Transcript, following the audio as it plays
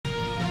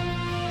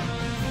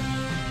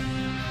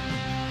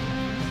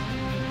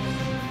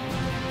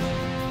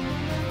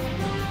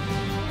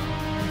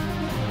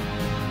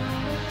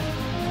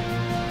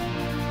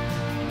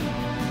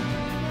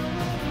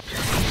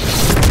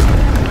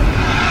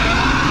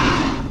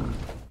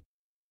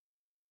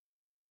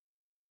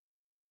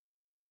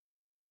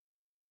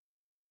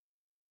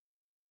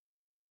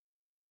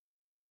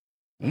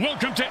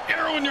Welcome to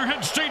Arrow in Your Head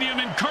Stadium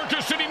in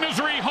Karcass City,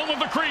 Missouri, home of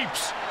the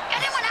Creeps.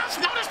 Anyone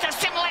else notice the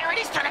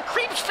similarities to the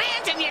Creeps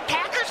fans and the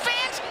Attackers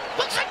fans?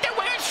 Looks like they're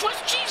wearing Swiss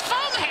cheese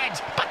foam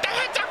heads, but their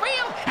heads are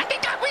real, and they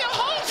got real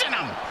holes in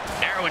them.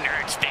 Arrow in Your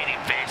Head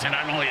Stadium fans are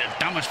not only the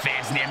dumbest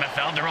fans in the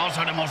MFL, they're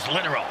also the most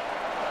literal.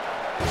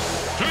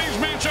 Today's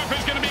matchup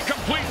is going to be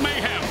complete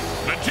mayhem.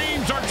 The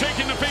teams are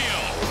taking the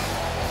field.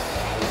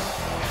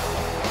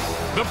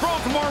 The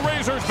Brawltimore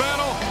Razors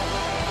battle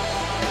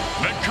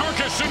the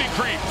Karcass City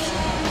Creeps.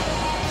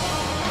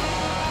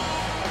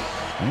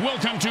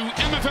 Welcome to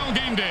MFL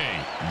Game Day.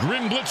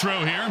 Grim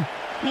Blitzrow here.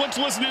 Let's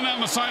listen in on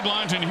the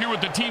sidelines and hear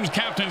what the team's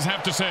captains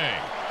have to say.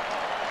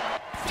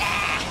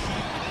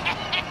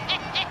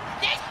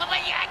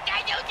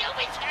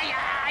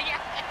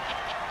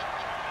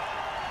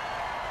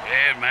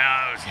 Yeah, man,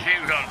 I was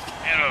on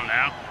schedule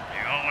now.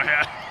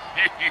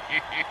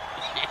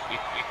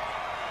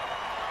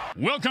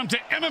 Welcome to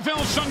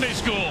MFL Sunday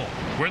School,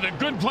 where the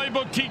good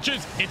playbook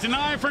teaches it's an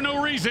eye for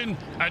no reason,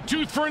 a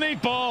tooth for an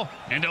 8-ball,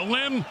 and a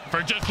limb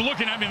for just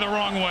looking at me the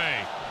wrong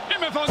way.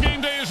 MFL Game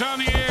Day is on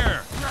the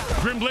air.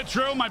 Grim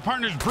Blitzrow, my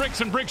partner's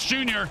Bricks and Bricks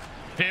Jr.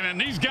 Hey, man,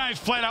 these guys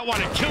flat out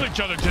want to kill each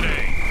other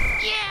today.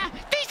 Yeah,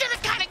 these are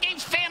the kind of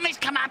games families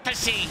come out to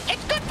see.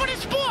 It's good for the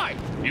sport.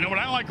 You know what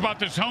I like about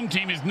this home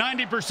team is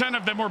 90%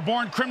 of them were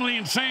born criminally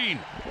insane.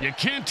 You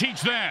can't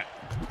teach that.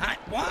 Hot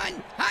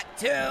one, hot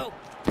two,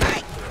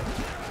 hot.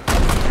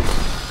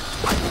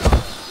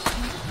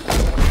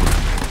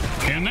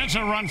 And that's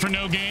a run for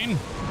no gain.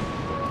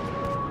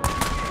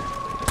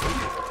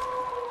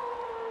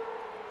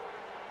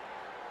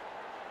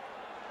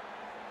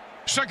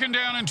 Second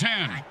down and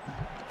 10.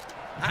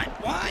 Hot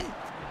one,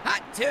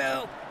 hot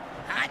two,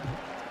 hot,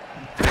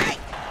 hot.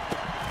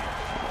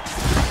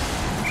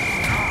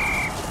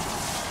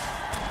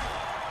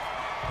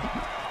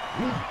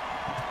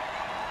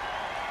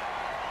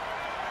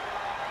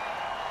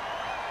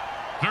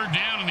 Third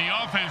down and the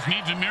offense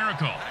needs a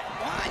miracle. Hot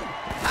one,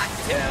 hot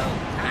two,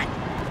 hot,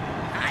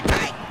 hot,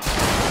 hot.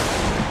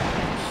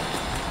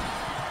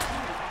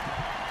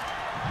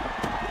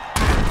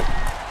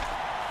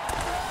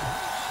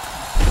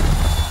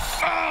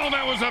 Oh,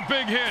 that was a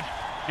big hit.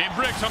 Hey,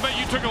 Bricks, I bet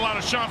you took a lot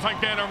of shots like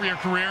that over your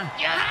career.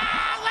 Yeah,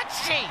 let's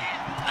see.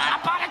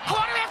 About a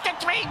quarter after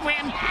 3,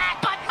 Grim,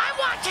 but my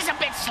watch is a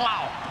bit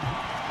slow.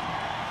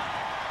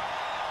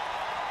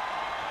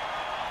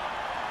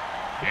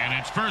 And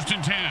it's first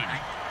and 10.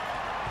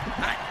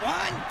 Hot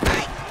one,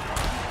 hot.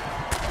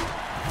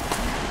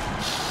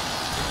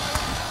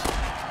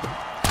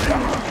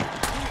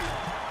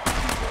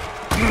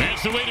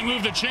 That's the way to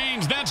move the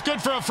chains. That's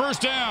good for a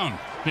first down.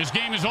 This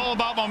game is all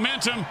about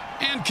momentum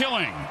and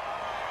killing.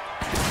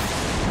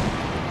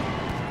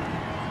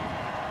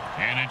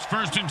 And it's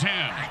first and 10.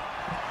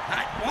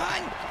 Hot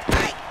one,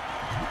 hot.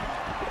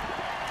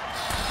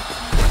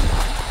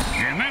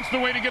 And that's the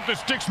way to get the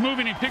sticks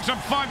moving. He picks up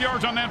 5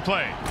 yards on that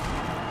play.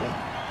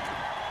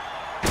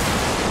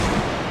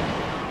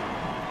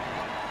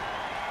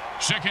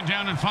 Second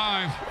down and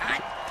 5.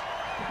 Hot,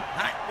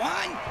 hot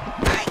one,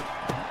 hot.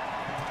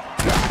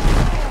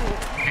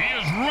 He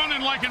is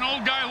running like an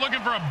old guy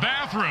looking for a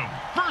bathroom.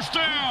 First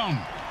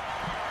down.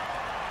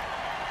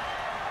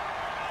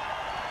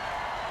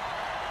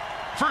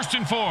 First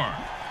and 4.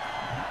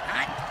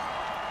 Hot,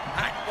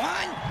 hot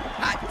one,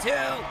 hot two,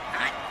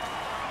 hot,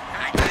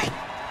 hot, hot.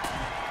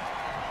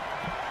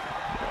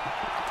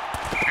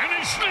 And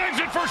he snags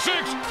it for 6.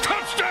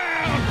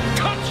 Touchdown!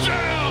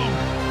 Touchdown!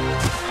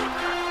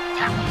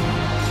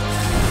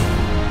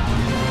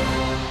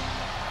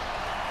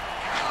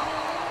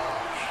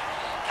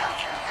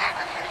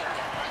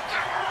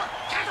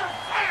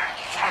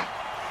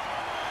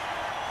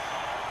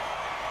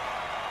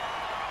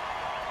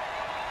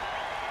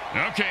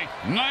 Okay,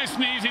 nice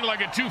and easy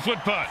like a 2-foot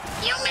putt.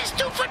 You miss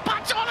 2-foot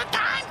putts all the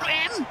time,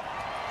 Grim.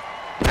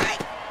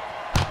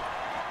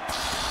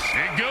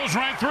 It goes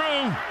right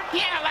through.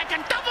 Yeah, like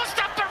a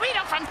double-stuffed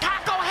burrito from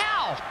Taco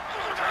Hell.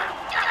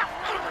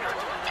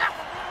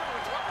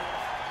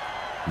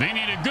 They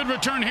need a good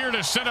return here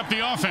to set up the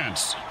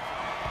offense.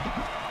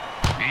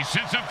 He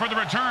sets up for the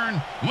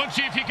return. Let's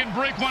see if he can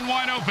break one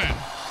wide open.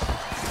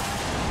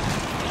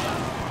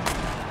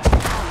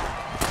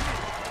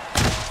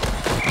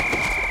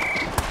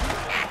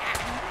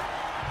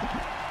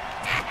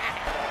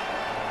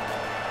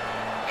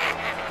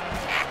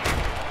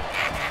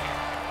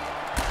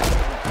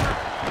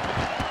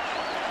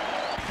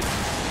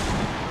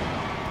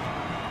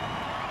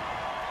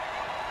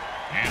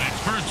 And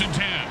it's first and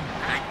 10.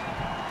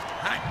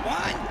 Hot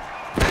one,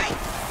 hot.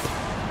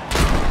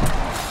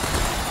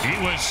 He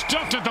was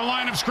stuffed at the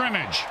line of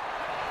scrimmage.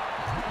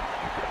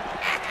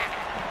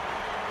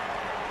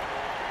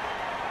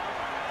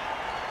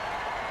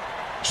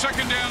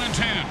 Second down and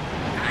 10.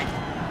 Hot,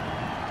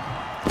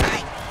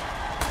 hot.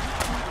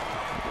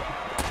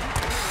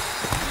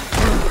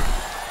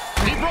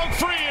 He broke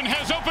free and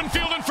has open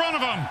field in front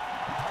of him.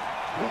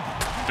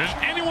 Does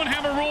anyone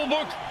have a rule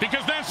book?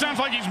 Because that sounds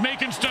like he's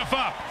making stuff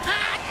up.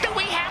 Do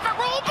we have a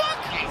rule book?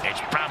 It's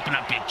propping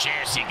up your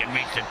chair so you can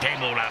reach the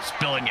table without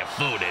spilling your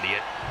food,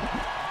 idiot.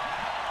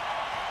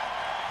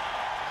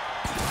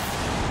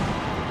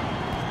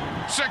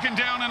 Second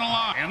down and a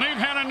lot. And they've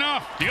had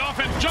enough. The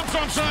offense jumps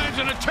on sides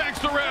and attacks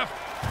the ref.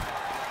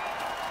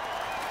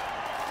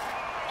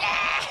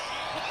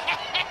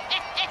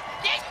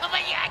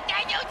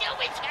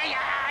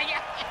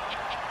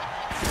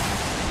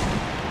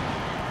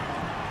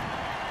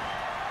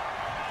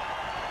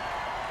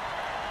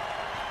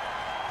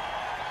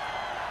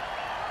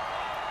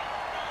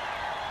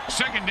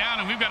 Second down,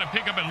 and we've got to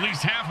pick up at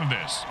least half of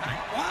this. Hot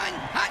one,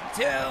 hot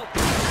two,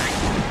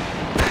 hot.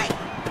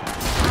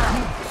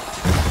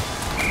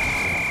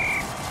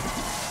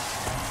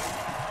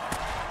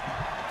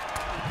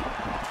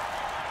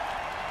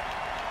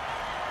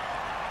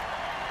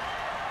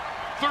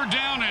 Third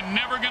down and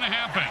never going to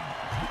happen.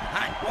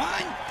 Hot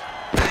one,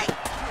 hot.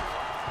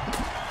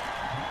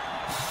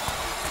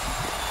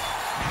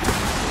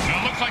 It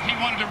looks like he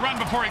wanted to run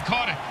before he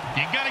caught it.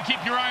 You got to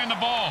keep your eye on the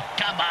ball.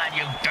 Come on,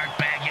 you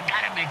dirtbag. You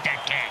got to make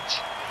that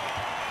catch.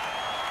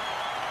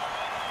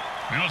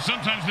 You know,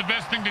 sometimes the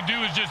best thing to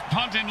do is just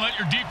punt and let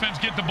your defense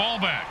get the ball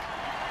back.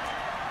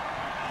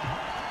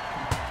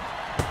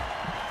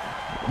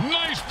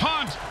 Nice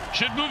punt.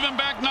 Should move them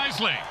back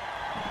nicely.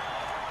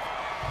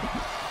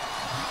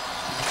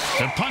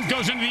 The punt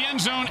goes into the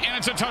end zone, and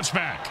it's a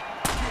touchback.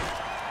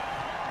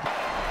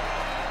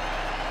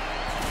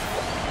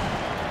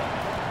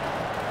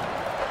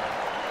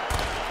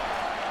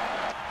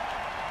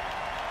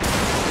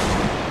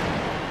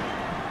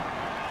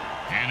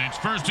 And it's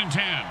 1st and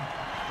 10.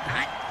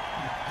 Hot,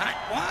 hot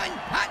one,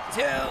 hot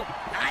two,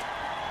 hot,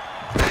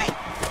 hot.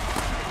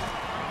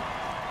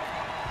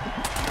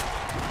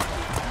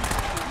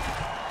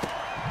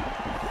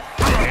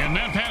 And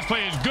that pass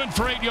play is good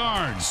for 8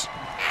 yards.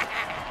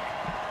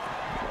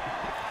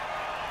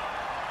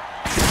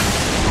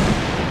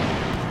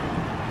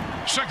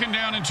 Second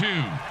down and 2.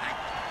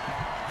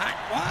 Hot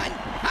one,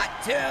 hot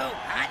two,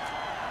 hot,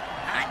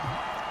 hot,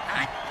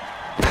 hot,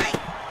 hot.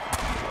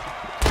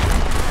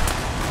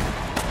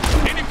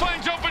 And he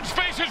finds open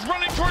spaces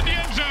running toward the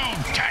end zone.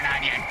 Turn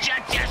on your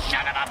jet, you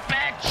son of a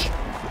bitch.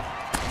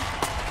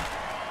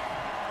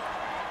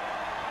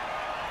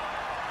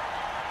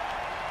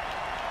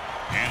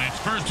 And it's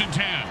 1st and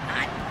 10.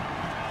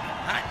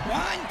 Hot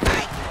one,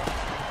 hot.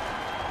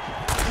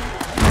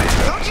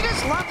 Don't you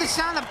just love the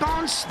sound of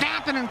bones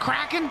snapping and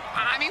cracking?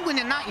 I mean, when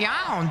they're not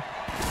yawn.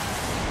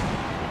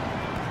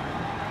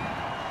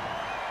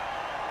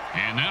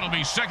 And that'll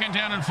be 2nd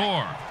down and 4.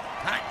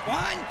 Hot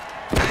one,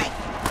 hot.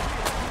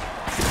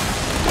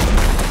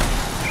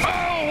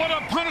 Oh, what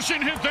a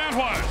punishing hit that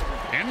was.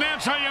 And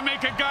that's how you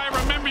make a guy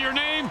remember your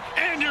name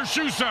and your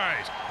shoe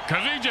size,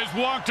 because he just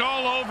walked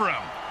all over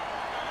him.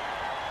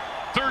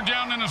 3rd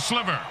down and a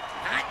sliver.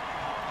 Hot,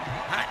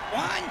 hot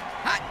one,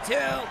 hot two,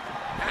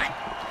 hot,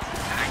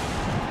 hot,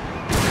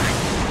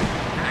 hot,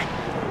 hot,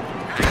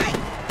 hot.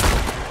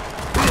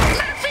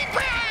 Murphy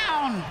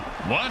Brown!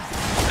 What?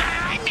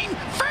 I mean,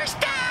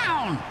 1st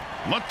down!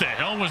 What the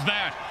hell was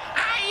that?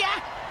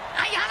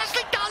 I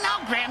honestly don't know,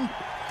 Grim.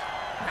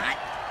 Hot,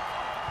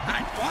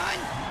 hot one,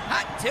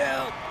 hot two,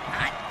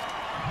 hot,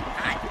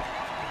 hot,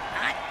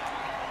 hot,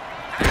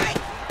 hot.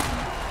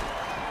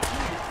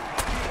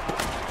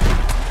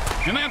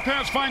 And that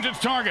pass finds its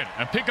target.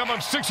 A pickup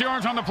of 6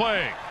 yards on the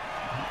play.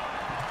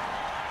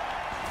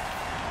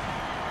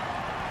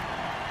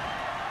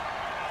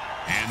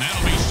 And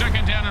that'll be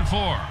 2nd down and 4.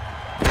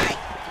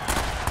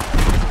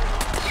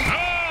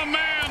 Oh,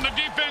 man, the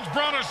defense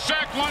brought a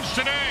sack lunch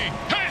today.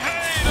 Hey,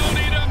 hey, don't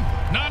eat him.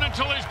 Not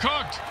until he's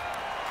cooked.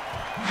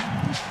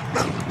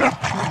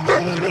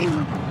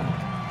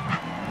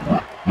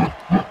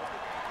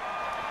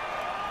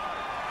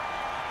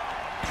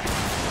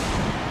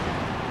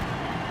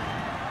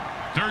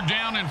 Third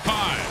down and 5.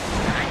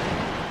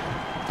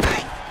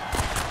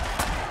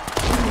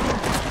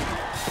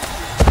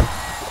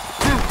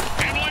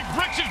 And like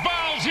Rick's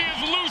balls, he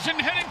is loose and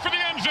heading for the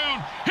end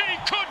zone. He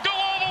could go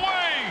all the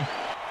way.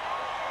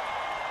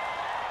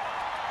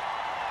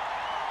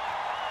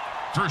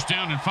 1st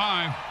down and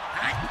 5.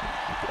 Hot,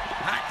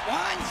 hot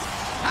one,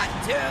 hot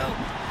two,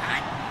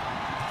 hot,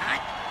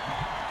 hot.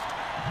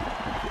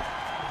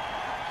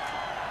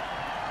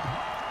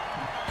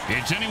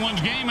 It's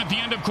anyone's game at the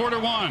end of quarter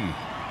 1.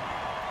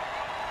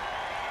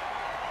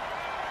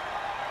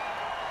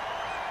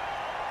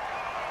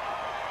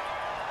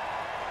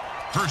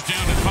 First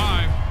down and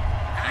 5.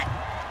 Hot,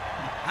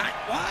 hot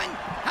one,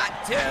 hot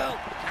two,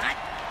 hot,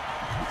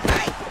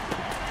 hot.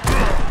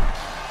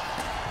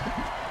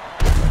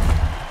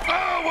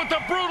 Oh, what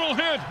a brutal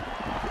hit.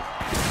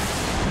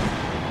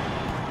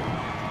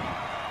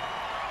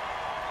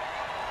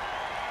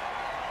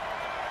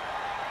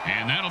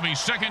 And that'll be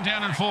 2nd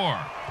down and 4.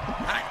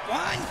 Hot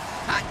one,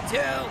 hot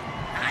two,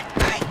 hot,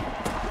 hot.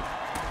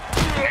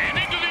 And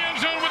into the end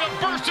zone with a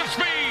burst of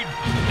speed.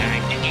 I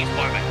think he's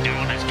more of a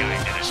Dallas guy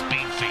than a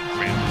speed freak,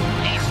 Grim.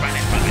 He's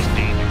running from his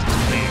demons, it's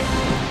clear.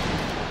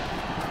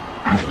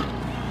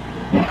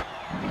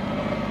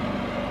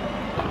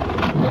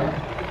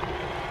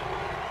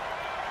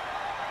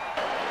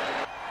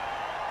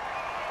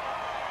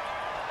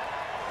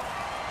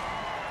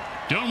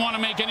 Don't want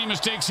to make any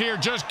mistakes here.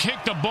 Just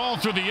kick the ball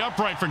through the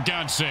upright, for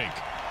God's sake.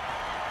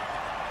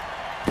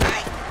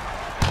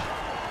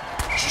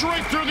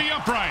 straight through the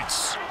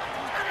uprights.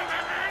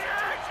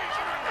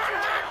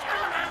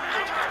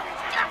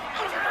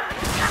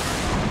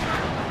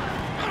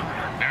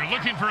 They're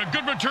looking for a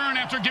good return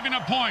after giving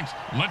up points.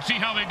 Let's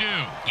see how they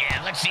do. Yeah,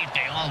 let's see if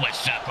they always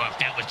suck or if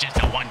that was just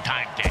a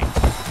one-time thing.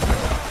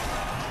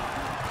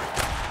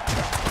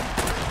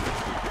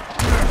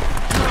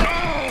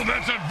 Oh,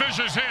 that's a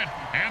vicious hit,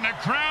 and the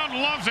crowd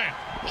loves it.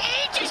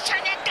 He just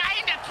turned that guy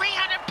into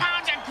 300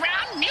 pounds of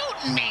ground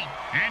mutant meat.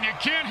 And you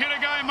can't hit a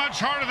guy much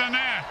harder than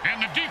that.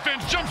 And the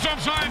defense jumps off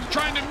sides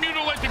trying to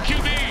mutilate the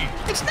QB.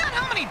 It's not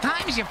how many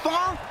times you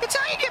fall, it's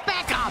how you get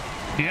back up.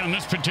 Yeah, in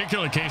this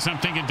particular case, I'm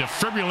thinking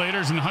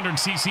defibrillators and 100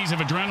 cc's of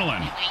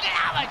adrenaline.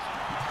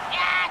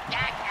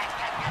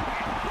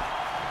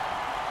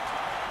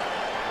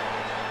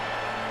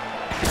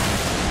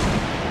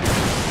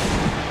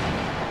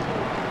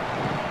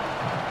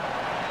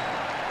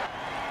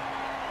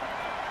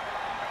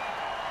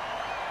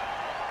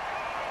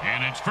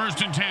 And it's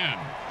 1st and 10.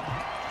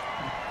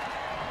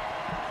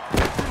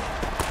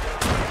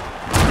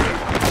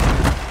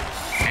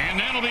 And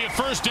that'll be a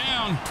 1st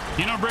down.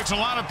 You know, Bricks, a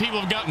lot of people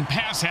have gotten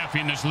pass happy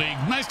in this league.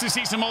 Nice to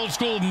see some old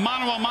school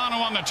mano-a-mano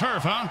on the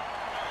turf, huh?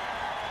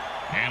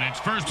 And it's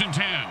 1st and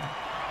 10.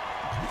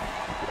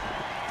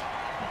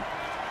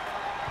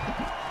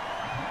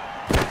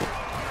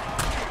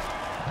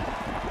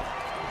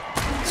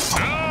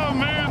 Oh,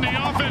 man,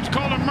 the offense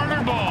called a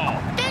murder ball.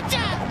 That's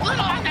a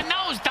little on the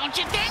nose, don't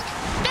you think?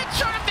 That's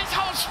sort of this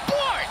whole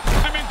sport.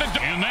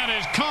 And that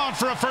is caught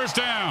for a 1st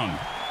down.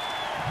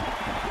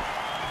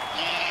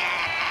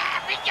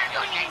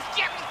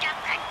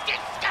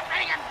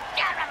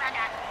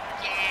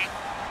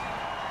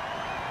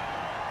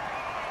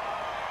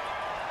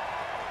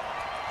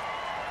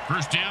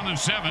 First down and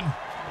 7.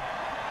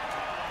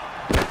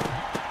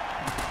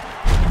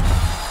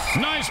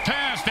 Nice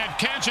pass. That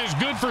catch is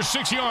good for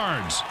 6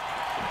 yards.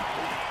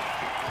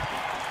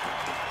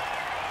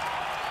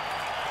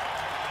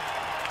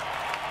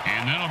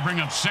 And that'll bring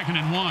up 2nd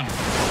and 1.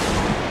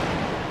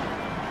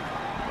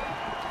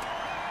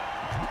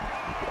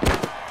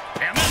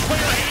 And this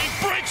player he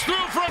breaks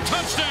through for a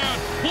touchdown.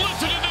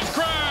 Listen to this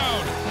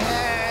crowd.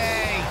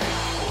 Hey.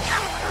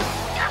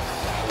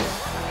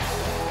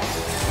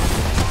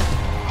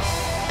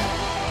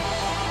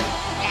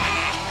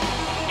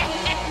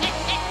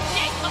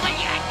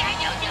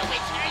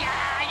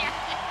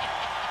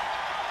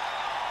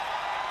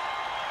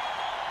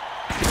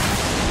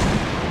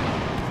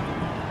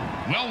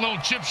 Well, little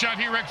chip shot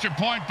here, extra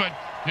point, but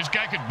this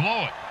guy could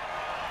blow it.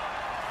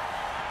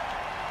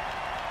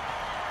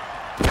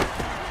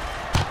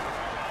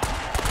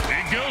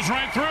 It goes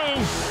right through.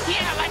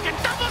 Yeah, like a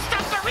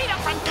double-stuffed burrito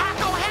from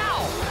Taco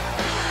Hell.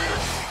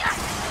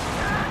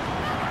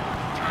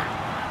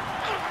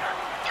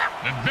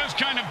 The best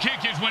kind of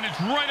kick is when it's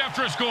right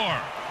after a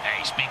score.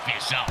 Hey, speak for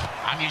yourself.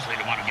 I'm usually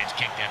the one who gets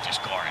kicked after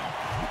scoring.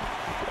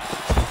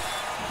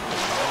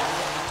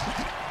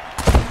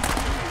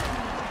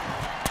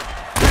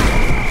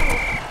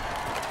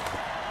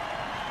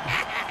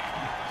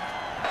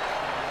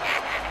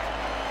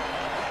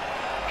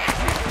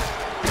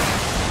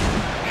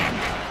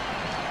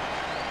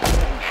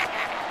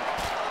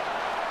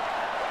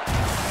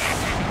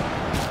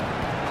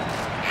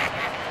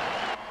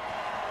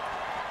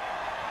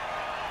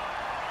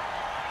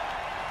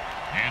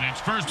 And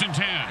it's 1st and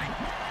 10.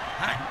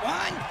 Hot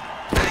one.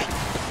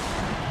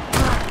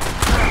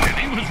 And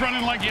he was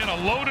running like he had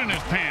a load in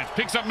his pants.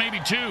 Picks up maybe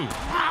 2.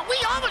 We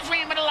always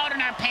ran with a load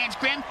in our pants,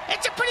 Grim.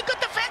 It's a pretty good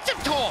defensive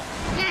tool.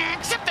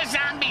 Except the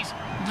zombies.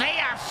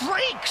 They are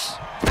freaks.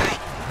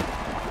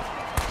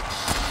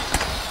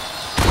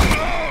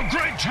 Oh,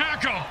 great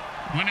tackle.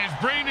 When his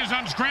brain is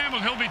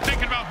unscrambled, he'll be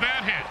thinking about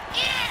that hit.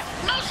 Yeah,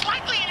 most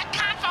likely in a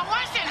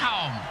convalescent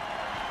home.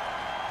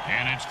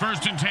 And it's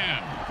 1st and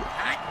 10.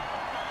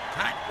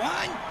 Hot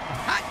one.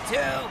 Hot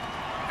two.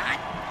 Hot.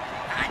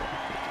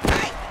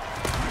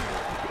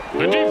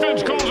 The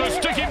defense calls a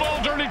sticky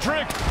ball dirty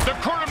trick. The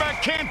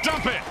quarterback can't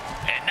dump it.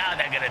 And now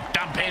they're going to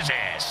dump his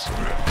ass.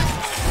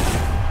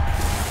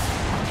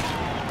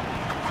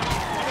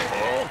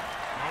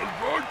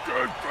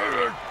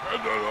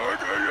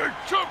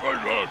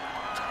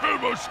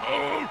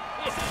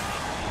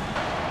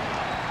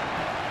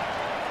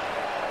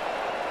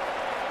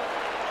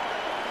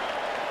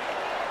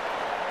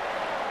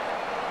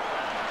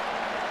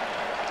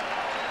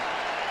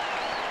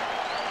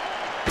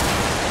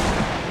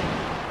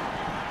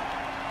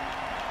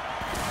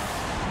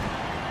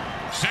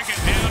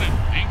 Second down, and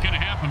ain't gonna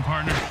happen,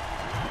 partner.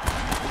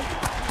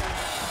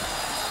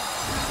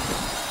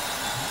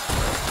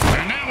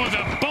 And that was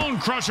a bone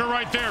crusher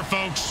right there,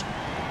 folks.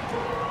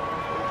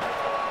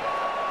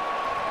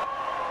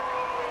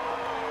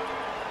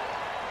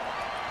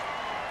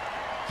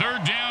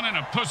 Third down and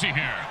a pussy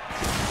hair.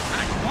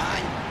 Hot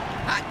one.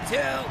 Hot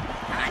two.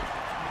 Hot.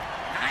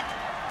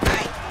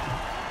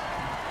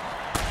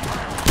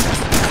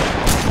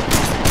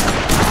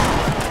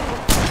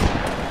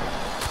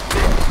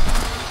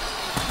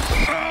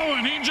 Oh,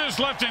 and he just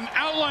left an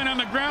outline on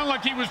the ground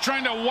like he was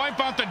trying to wipe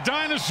out the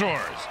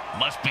dinosaurs.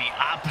 Must be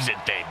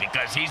opposite day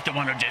because he's the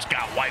one who just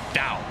got wiped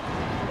out.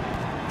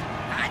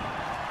 Hot.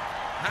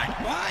 Hot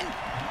one.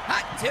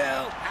 Hot two.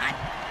 Hot.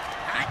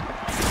 Hot.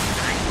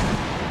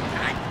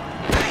 Hot.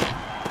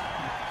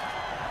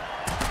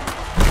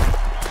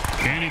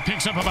 Hot. And he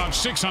picks up about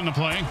 6 on the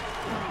play.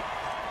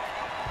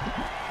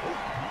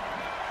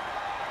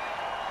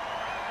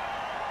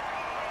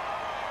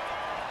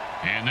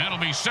 And that'll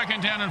be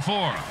 2nd down and 4.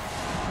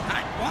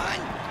 Hot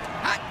one.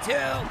 Hot two.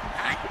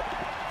 Hot.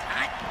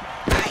 Hot.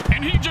 Hot.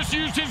 And he just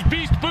used his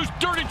Beast Boost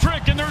dirty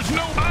trick, and there's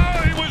no...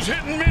 Oh, he was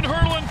hitting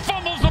mid-hurdle and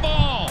fumbles the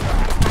ball.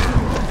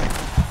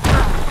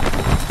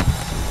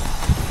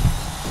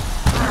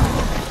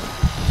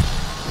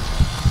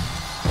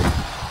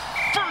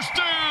 First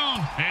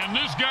down. And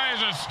this guy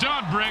is a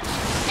stud, Bricks.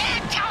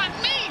 They're telling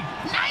me.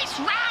 Nice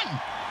run.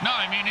 No,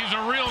 I mean, he's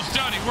a real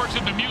stud. He works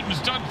at the Mutant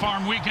Stud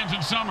Farm weekends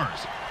and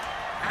summers.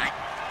 Hot.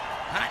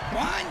 Hot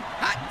one.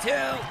 Hot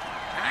two.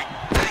 Hot.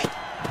 Hot.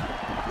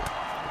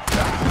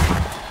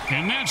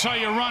 And that's how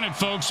you run it,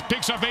 folks.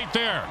 Picks up 8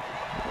 there.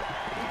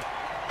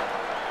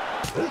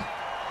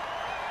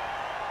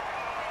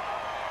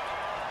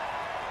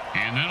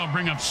 And that'll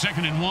bring up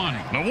 2nd and 1.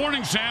 The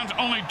warning sounds,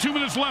 only 2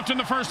 minutes left in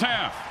the first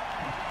half.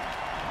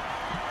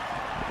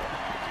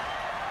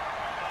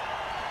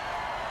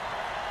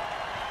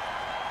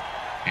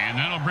 And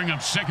that'll bring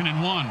up 2nd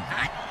and 1.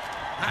 Hot.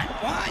 Hot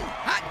one.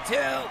 Hot two.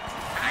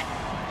 Hot.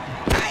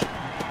 Hot.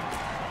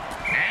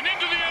 And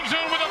into the end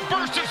zone with a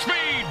burst of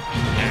speed.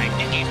 I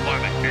think he's more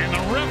of a... And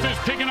the ref is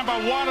picking up a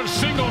wad of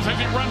singles as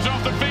he runs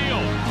off the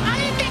field. How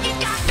do you think he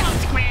got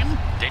those, Grim?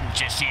 Didn't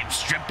you see him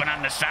stripping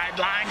on the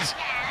sidelines?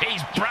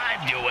 He's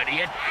bribed, you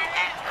idiot.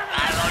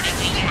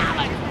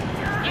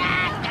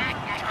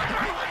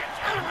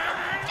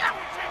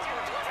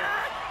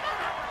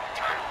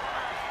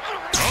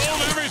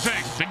 Hold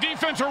everything. The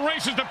defense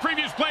erases the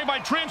previous play by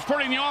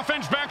transporting the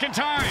offense back in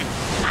time.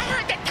 I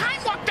heard the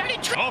time walk dirty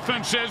trick.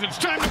 Offense says it's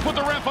time to put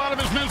the ref out of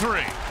his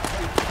misery.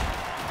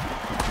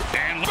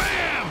 And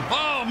bam!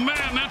 Oh,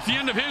 man, that's the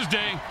end of his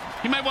day.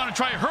 He might want to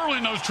try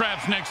hurling those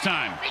traps next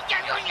time.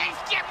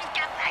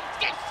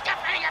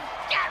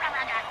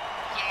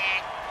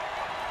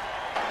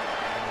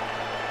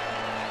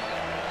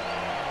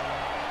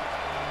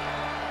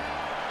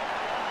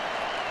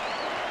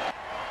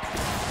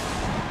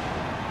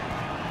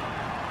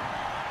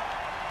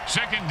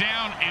 Second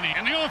down,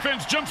 and the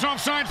offense jumps off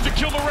sides to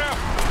kill the ref.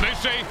 They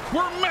say,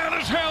 we're mad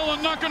as hell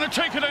and not going to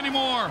take it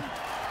anymore.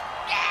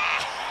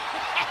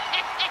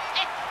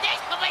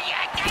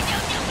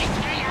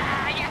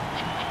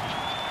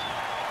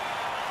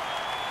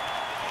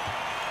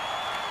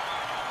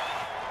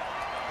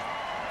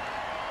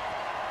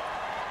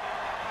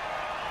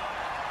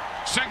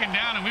 Second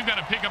down, and we've got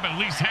to pick up at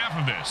least half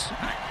of this.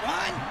 Hot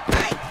one.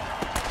 Hot.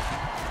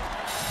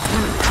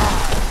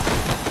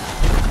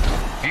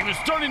 He was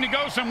starting to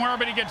go somewhere,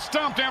 but he gets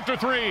stomped after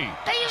 3.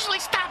 They usually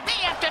stop me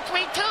after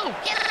 3, too.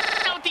 You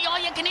know, the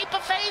all-you-can-eat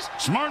buffets.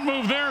 Smart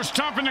move there,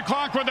 stopping the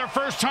clock with their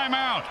first time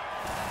out.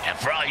 And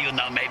for all you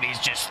know, maybe he's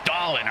just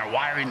stalling or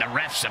wiring the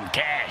ref some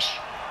cash.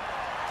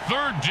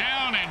 3rd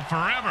down and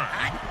forever.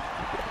 Hot.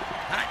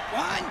 Hot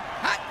one.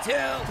 Hot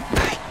two.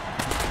 Hot.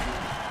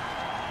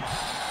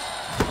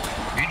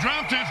 He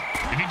dropped it.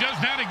 If he does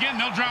that again,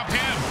 they'll drop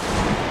him.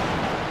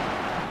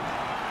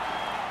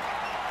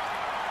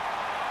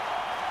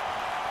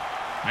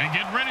 They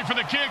get ready for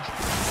the kick.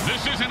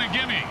 This isn't a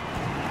gimme.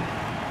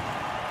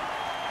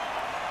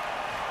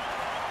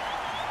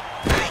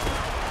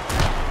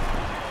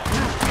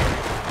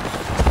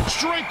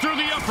 Straight through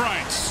the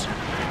uprights.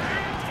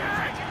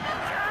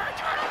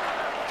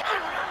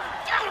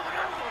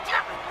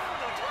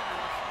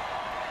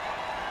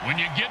 When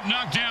you get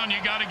knocked down, you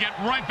got to get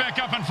right back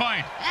up and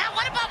fight.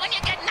 What about when you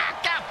get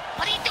knocked up?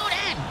 What do you do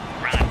then?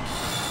 Run.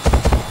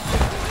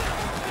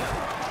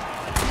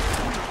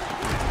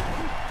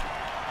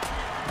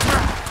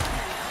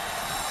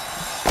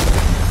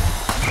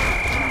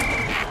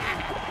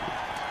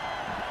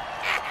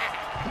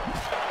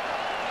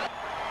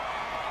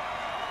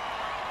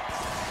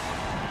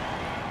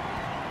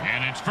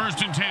 And it's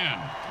 1st and 10.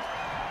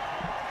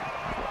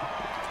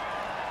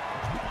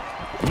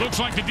 Looks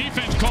like the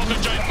defense called the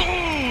giant.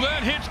 Ooh,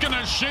 that hit's going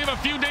to shave a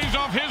few days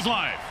off his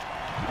life.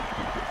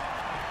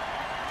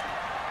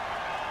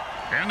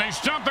 And they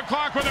stop the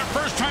clock with their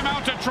first time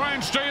out to try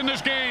and stay in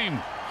this game.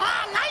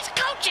 Oh, nice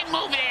coaching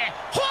move there.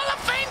 Hall of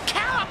Fame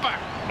caliber.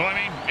 Well, I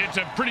mean, it's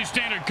a pretty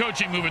standard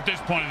coaching move at this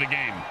point of the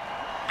game.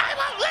 I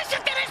won't listen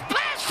to this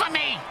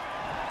blasphemy.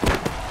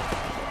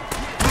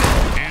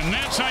 And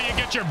that's how you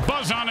get your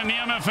buzz on in the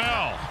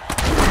MFL.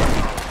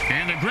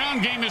 And the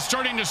ground game is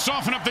starting to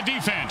soften up the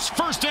defense.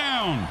 First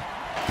down.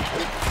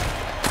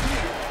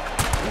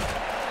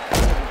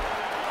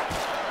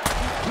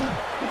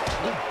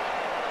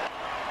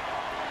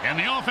 And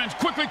the offense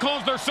quickly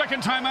calls their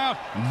second timeout.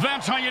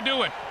 That's how you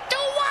do it. Do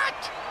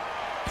what?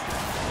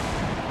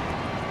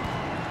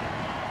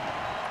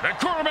 The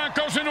quarterback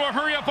goes into a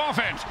hurry-up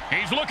offense.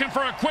 He's looking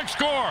for a quick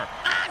score.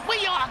 Aren't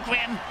we all,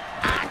 Grim?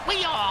 Aren't don't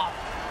we all?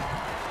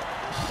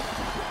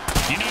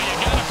 You know,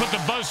 you gotta put the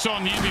buzzsaw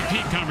in the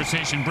MVP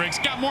conversation, Briggs.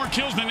 Got more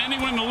kills than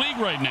anyone in the league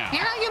right now.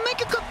 Yeah, you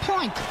make a good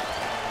point.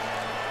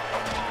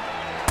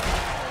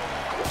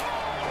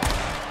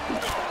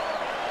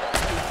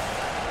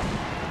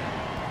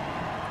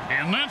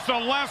 And that's the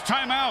last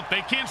time out.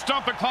 They can't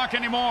stop the clock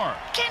anymore.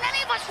 Can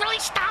any of us really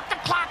stop the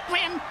clock,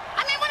 Grim?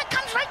 I mean, when it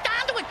comes right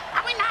down to it,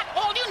 are we not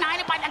all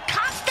united by the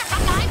constant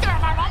reminder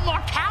of our own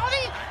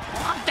mortality?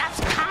 Of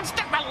Death's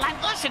constant,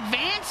 relentless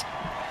advance?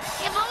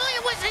 If only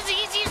it was as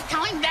easy as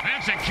telling that.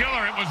 That's a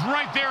killer. It was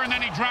right there, and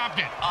then he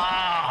dropped it.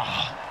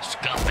 Oh,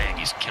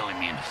 scumbag is killing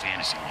me in the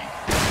fantasy league.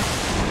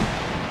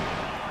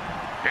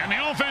 And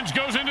the offense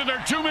goes into their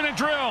 2-minute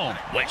drill.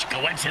 Which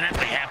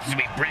coincidentally happens to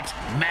be Briggs'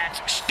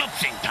 match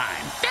stupsing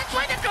time. That's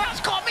why the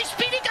girls call me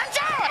Speedy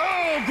Gonzalez.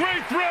 Oh,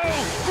 great throw.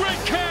 Great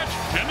catch.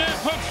 And that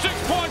puts 6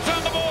 points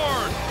on the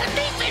board. The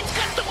defense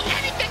couldn't do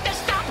anything to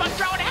stop a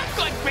throw that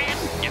good, Grim.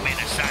 You mean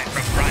aside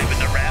from bribing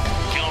the ref,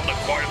 killing the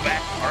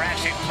quarterback, or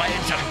actually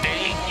playing some D?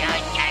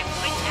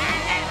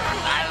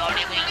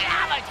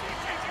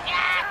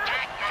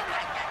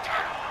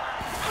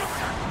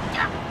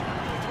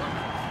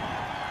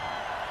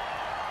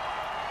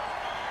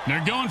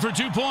 They're going for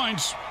 2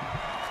 points.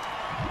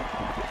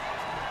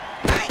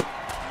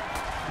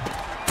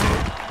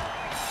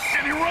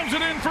 And he rubs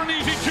it in for an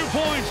easy 2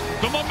 points.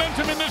 The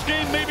momentum in this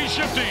game may be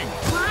shifting.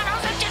 Those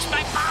are just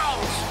my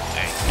balls.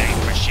 Hey,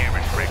 thanks for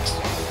sharing, Briggs.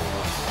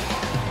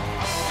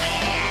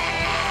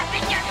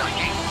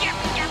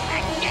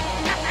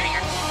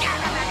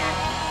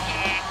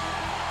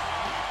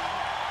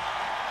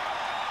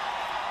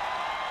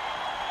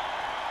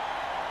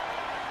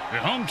 The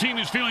home team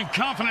is feeling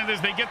confident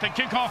as they get the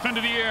kickoff into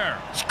the air.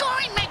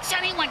 Scoring makes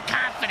anyone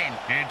confident.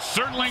 It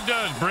certainly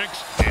does,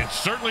 Bricks. It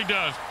certainly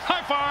does.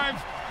 High five!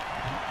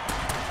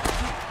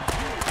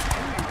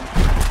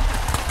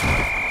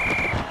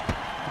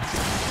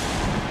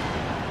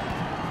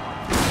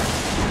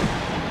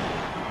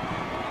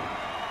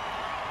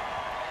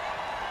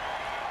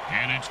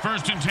 And it's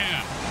 1st and 10.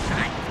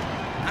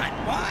 Hot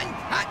 1,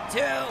 hot 2,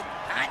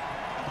 hot.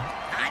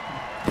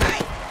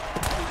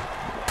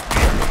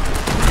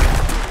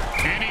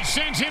 And he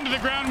sends him to the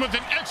ground with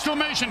an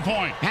exclamation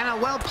point. And a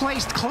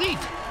well-placed cleat.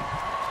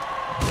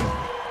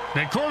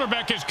 The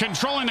quarterback is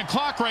controlling the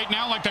clock right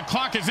now like the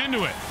clock is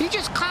into it. He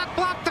just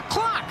cock-blocked the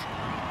clock.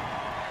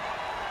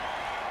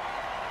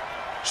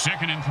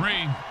 2nd and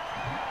 3.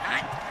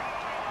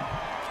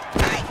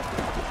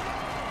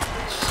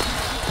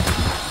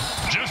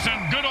 Just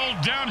some good old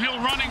downhill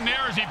running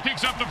there as he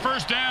picks up the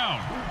 1st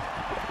down.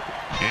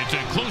 It's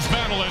a close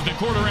battle as the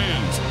quarter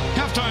ends.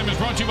 Halftime is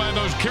brought to you by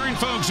those caring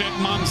folks at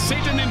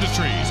Monsatan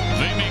Industries.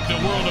 They make the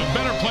world a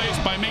better place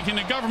by making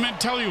the government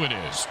tell you it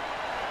is.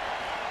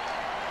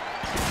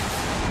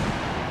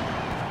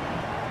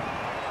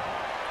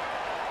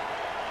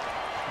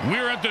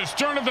 We're at the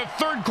start of the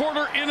 3rd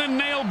quarter in a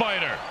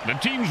nail-biter. The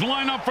teams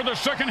line up for the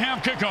 2nd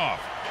half kickoff.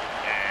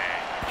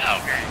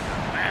 Okay.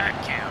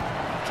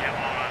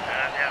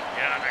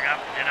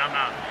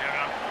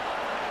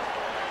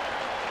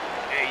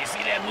 Hey, you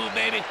see that move,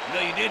 baby? No,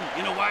 you didn't.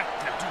 You know why?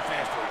 I'm too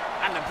fast for you.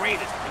 I'm the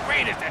greatest,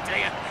 I tell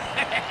you.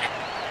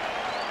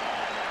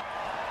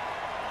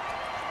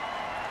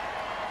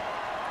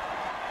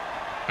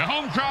 The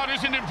home crowd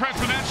isn't impressed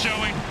with that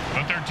showing,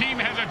 but their team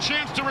has a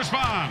chance to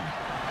respond.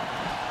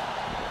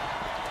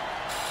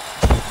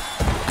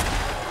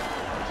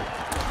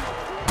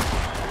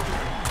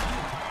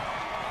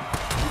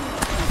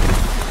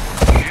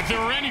 If there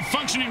were any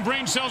functioning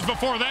brain cells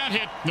before that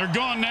hit, they're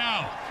gone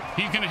now.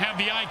 He's going to have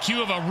the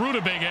IQ of a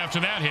rutabaga after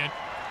that hit.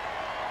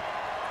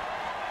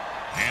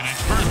 And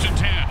it's 1st and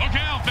 10. Look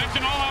out, that's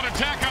an all-out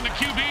attack on the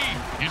QB.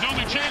 His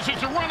only chance is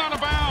to run out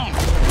of bounds.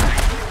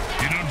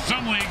 You know, in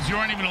some leagues, you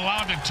aren't even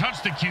allowed to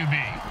touch the QB.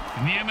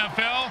 In the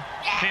MFL,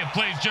 they have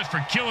plays just for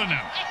killing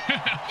them.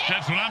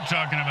 That's what I'm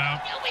talking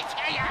about.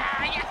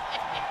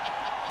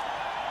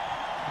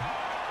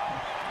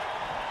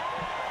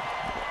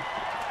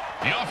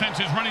 The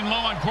offense is running low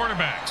on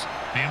quarterbacks.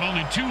 They have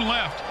only 2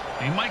 left.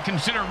 They might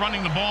consider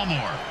running the ball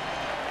more.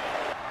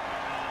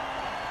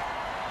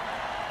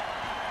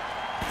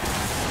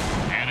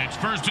 And it's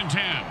 1st and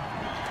 10.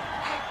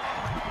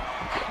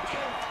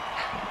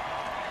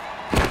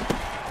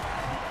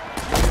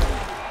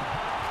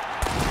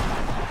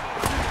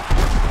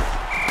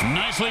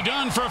 Nicely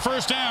done for a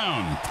 1st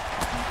down.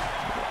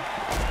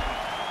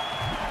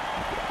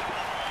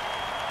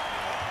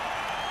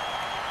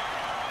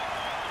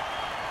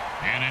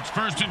 And it's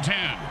 1st and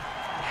 10.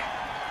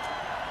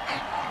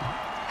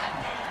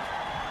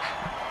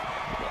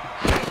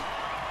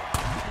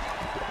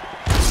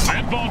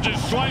 That ball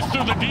just sliced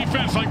through the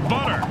defense like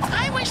butter.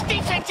 I wish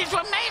defenses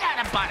were made out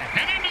of butter.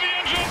 And into the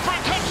end zone for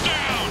a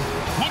touchdown.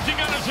 Once he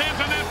got his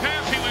hands on that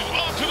pass, he was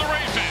off to the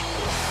races.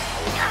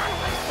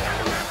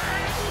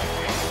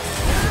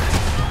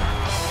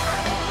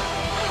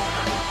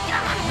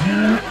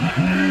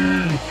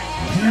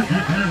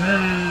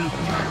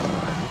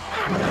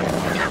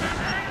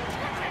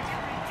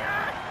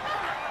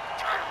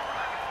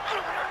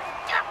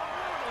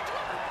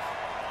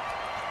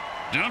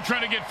 Don't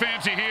try to get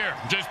fancy here.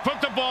 Just put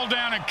the ball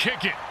down and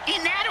kick it.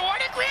 In that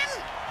order, Grim?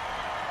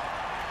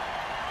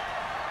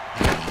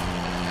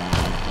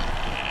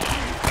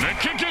 The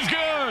kick is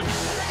good.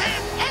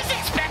 As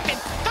expected,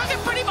 those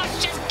are pretty much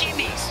just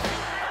gimmies.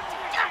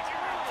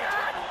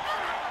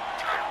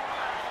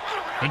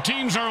 The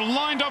teams are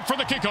lined up for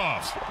the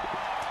kickoff.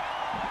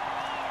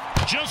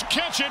 Just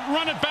catch it,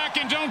 run it back,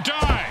 and don't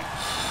die.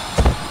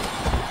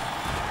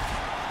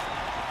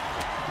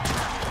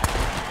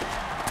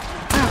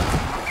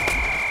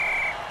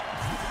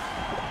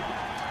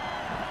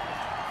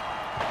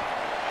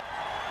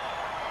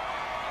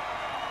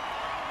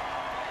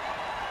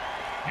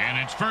 And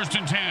it's 1st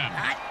and 10.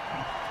 Hot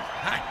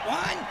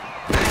one.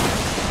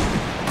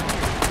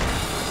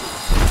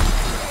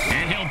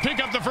 And he'll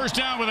pick up the first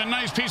down with a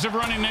nice piece of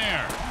running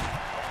there.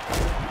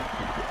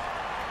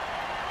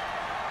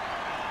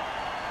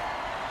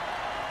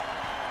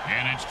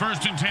 And it's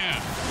 1st and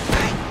 10.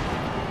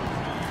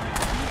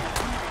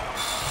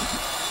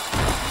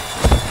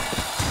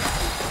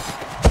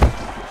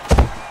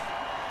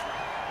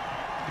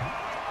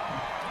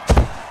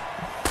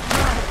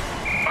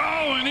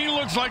 Oh, and he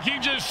looks like he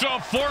just saw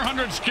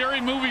 400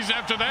 scary movies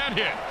after that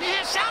hit.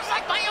 Yeah, sounds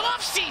like my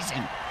off season.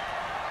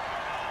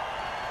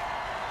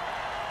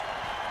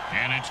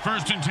 And it's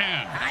 1st and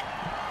 10.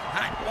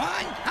 Hot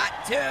one. Hot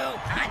two.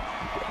 Hot.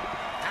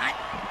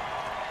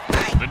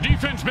 The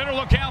defense better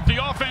look out. The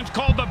offense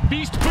called the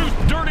Beast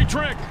Boost dirty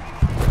trick.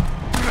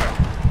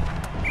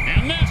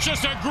 And that's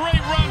just a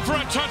great run for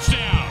a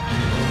touchdown.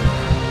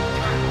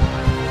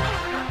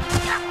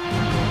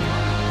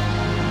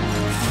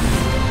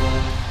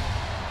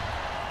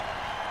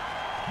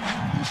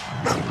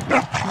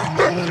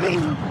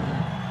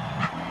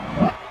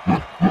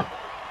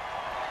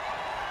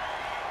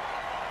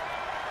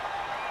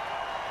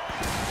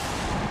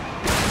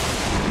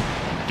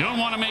 Don't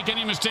want to make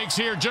any mistakes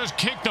here. Just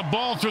kick the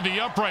ball through the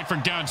upright, for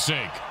God's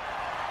sake.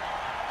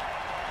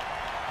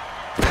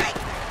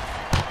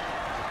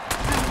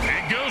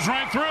 It goes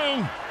right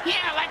through.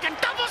 Yeah, like a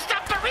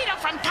double-stuffed burrito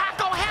from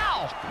Taco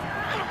Hell.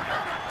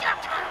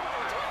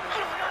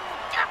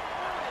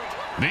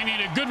 They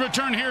need a good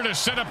return here to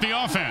set up the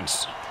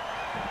offense.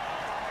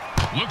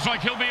 Looks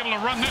like he'll be able to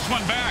run this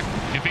one back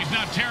if he's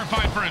not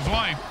terrified for his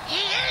life.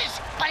 He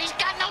is, but he's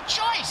got no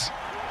choice.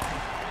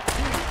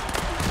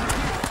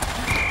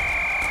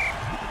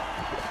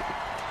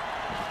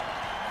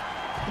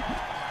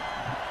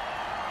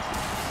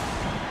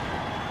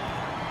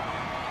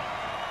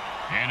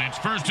 And it's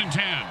 1st and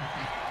 10.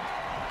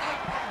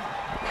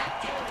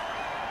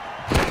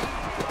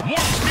 Warp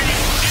speed,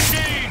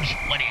 engage.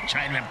 What are you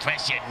trying to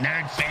impress your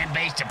nerd fan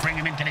base to bring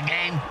him into the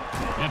game?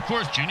 Of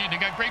course, Junior, they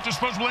got great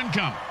disposable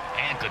income.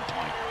 Yeah, good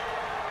point.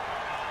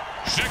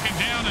 2nd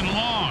down and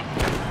long.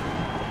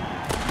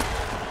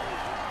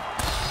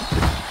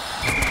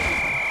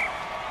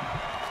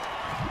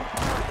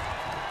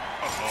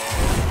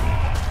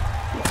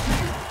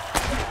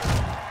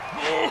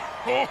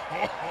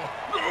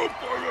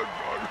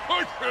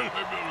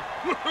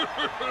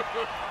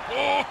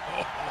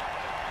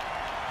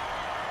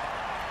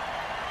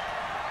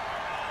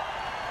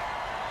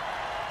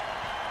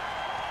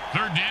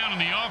 Third down, and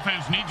the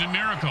offense needs a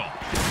miracle.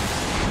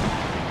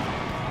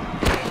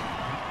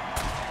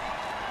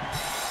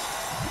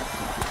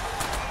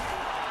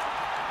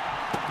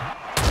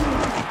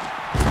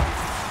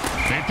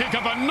 They pick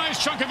up a nice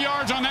chunk of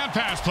yards on that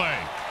pass play.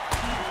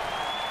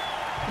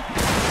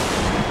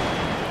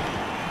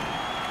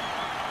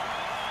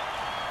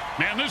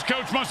 Man, this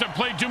coach must have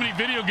played too many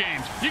video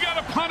games. You got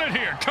to punt it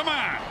here. Come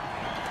on.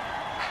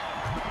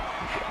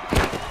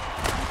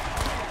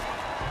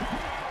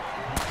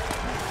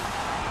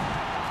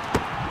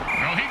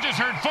 Well, he just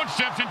heard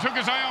footsteps and took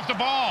his eye off the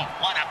ball.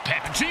 What a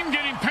pick. The team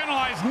getting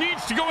penalized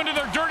needs to go into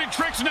their dirty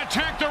tricks and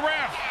attack the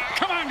ref.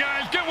 Come on,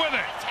 guys, get with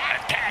it.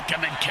 Attack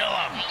him and kill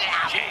him.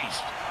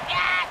 Jeez.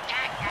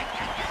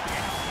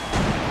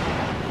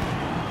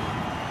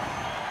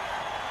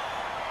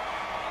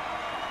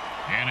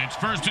 And it's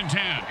 1st and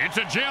 10. It's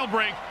a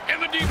jailbreak,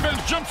 and the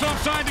defense jumps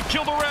offside to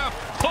kill the ref.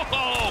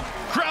 Oh,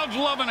 crowd's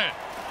loving it.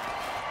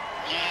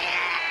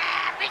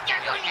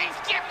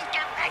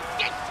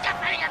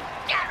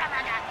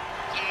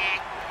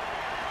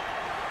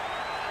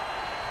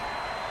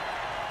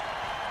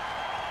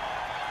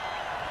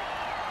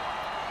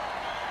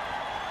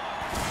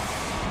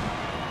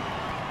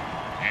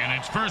 And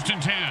it's 1st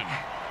and 10.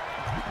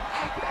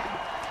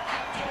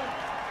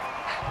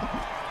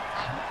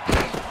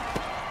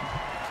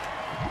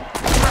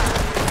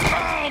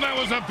 Oh, that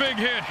was a big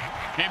hit.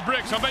 Hey,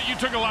 Bricks, I bet you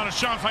took a lot of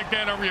shots like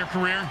that over your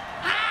career.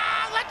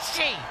 Let's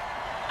see.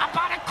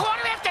 About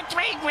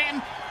 3:15,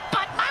 Grim,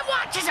 but my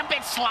watch is a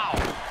bit slow.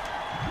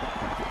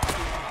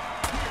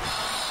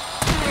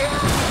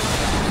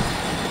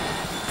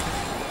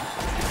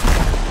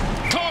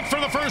 Caught for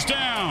the first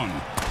down.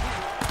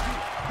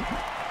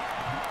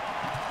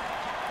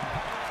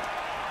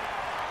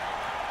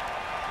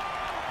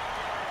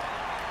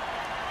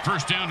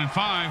 First down and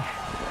 5.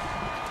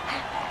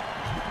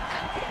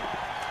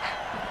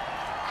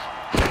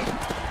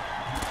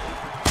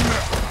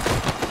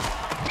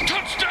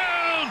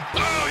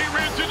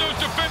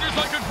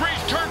 like a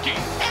greased turkey.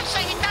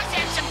 Actually, he does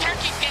have some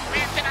turkey skin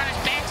grafted on his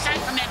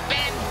backside from that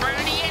bad burn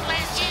he had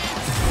last year.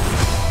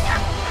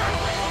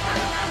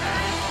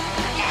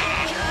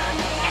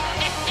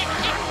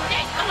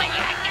 Oh my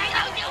God, I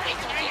don't do it.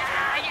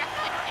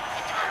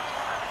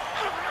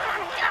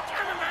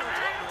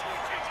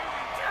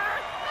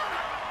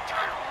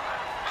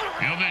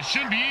 You know, this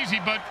should be easy,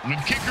 but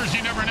with kickers,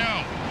 you never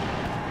know.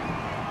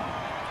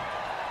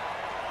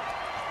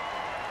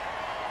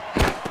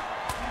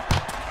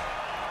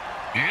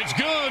 It's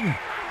good.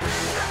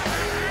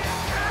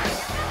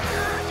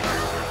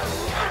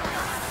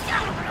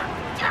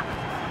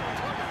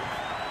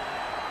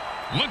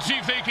 Let's see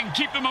if they can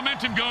keep the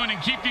momentum going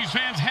and keep these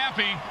fans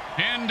happy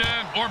and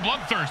or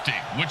bloodthirsty,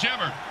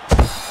 whichever.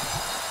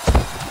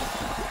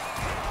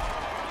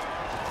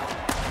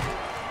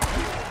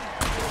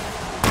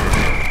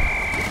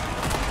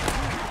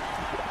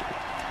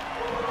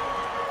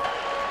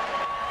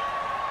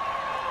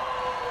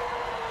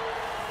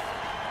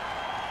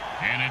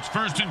 And it's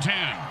 1st and 10.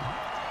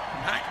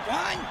 Hot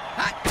 1,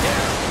 hot 2,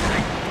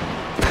 hot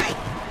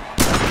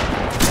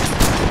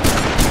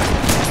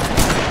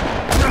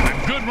 3.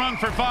 A good run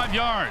for 5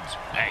 yards.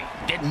 Hey,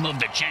 didn't move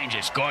the change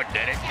and scored,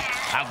 did it?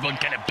 How good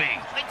can it be?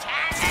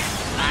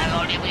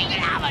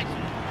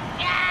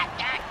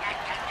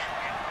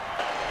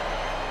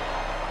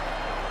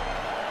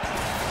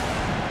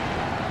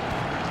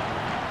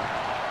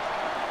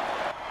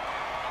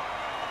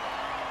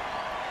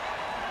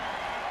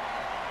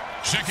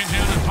 Second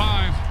down and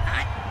 5.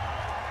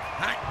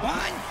 Hot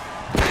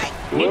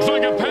 1, Looks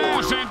like a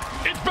pass, and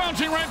it's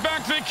bouncing right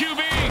back to the QB.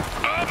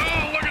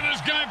 Oh, look at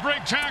this guy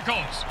break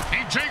tackles.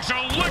 He takes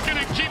a licking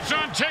and keeps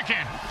on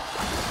ticking.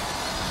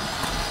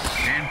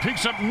 And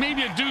picks up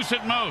maybe a deuce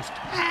at most.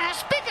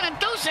 Speaking of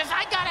deuces,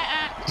 I got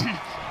a,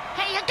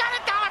 hey, you got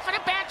 $1 for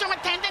the bathroom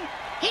attendant?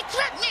 He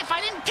threatened me if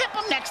I didn't tip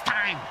him next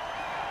time.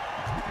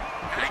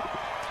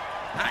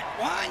 hot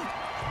 1,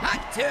 hot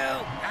 2,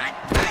 hot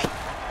 3.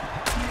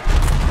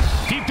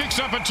 He picks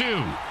up a 2.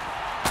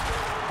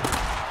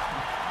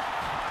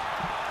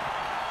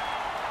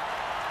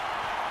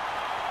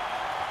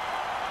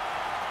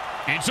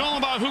 It's all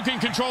about who can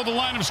control the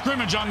line of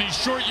scrimmage on these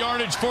short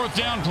yardage 4th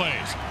down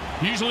plays.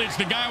 Usually it's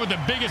the guy with the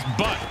biggest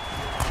butt.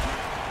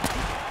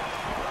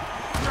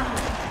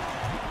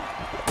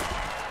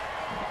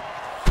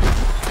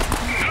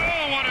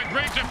 Oh, what a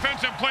great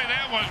defensive play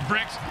that was,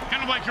 Bricks.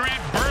 Kind of like your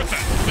Aunt Bertha.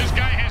 This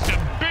guy has some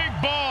big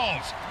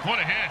balls. What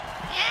a hit.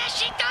 Yeah,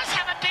 she does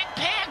have a big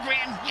pair,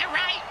 Grim. You're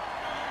right.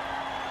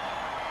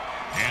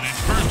 And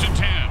it's 1st and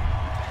 10.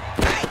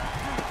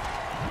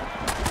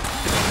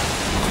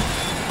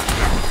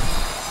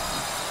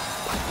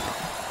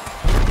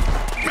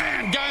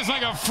 Man, guys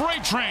like a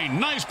freight train.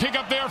 Nice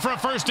pickup there for a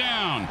 1st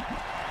down.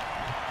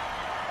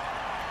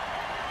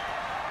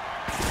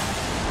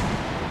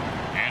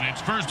 And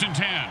it's 1st and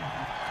 10.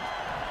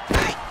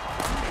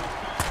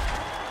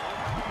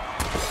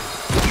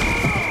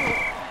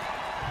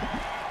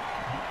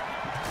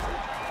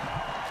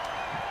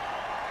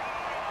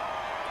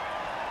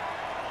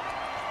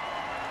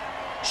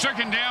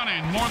 Second down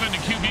and more than the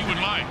QB would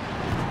like.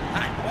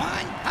 Hot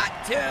 1, hot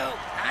 2,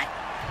 hot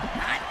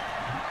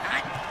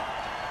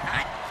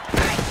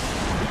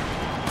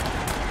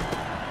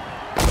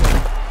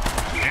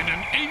 3. And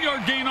an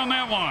 8-yard gain on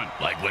that one.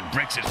 Like when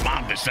Bricks'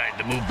 mom decided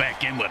to move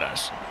back in with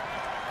us.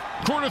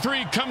 Quarter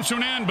 3 comes to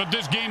an end, but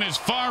this game is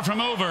far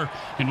from over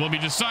and will be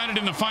decided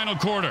in the final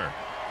quarter.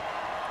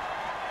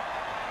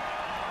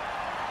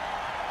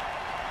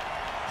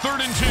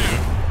 3rd and 2.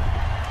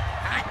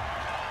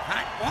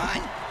 Hot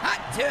 1,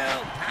 hot 2,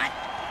 hot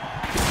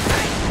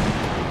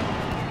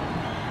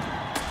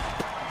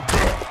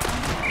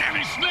 3. And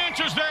he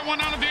snatches that one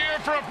out of the air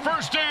for a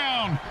 1st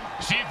down.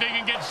 See if they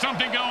can get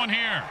something going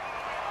here.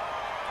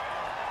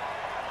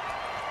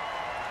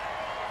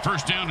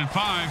 1st down and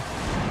 5.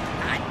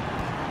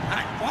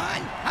 Hot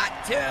 1, hot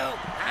 2,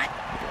 hot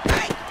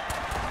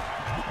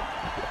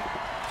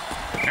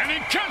 3. And he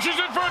catches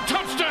it for a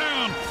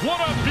touchdown.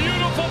 What a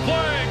beautiful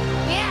play.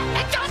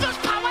 Yeah, it's almost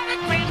poetic,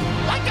 Grim.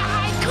 Like a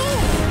haiku.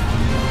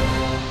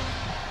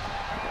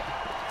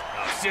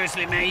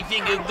 Seriously, man, you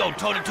think you can go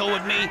toe-to-toe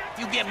with me? If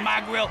you get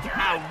my grill,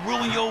 I'll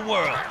ruin your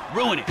world.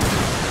 Ruin it.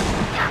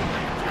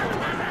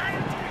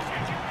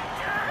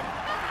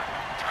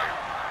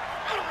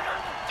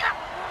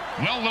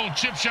 Well, little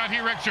chip shot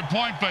here, extra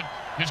point, but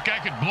this guy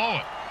could blow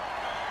it.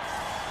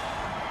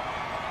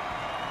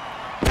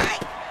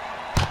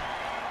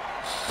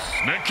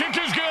 The kick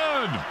is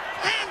good.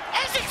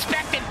 As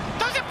expected,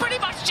 those are pretty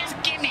much just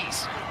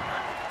gimmies.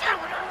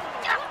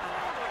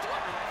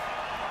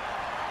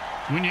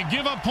 When you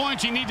give up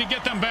points, you need to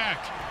get them back.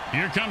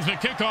 Here comes the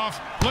kickoff.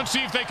 Let's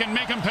see if they can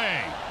make them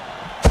pay.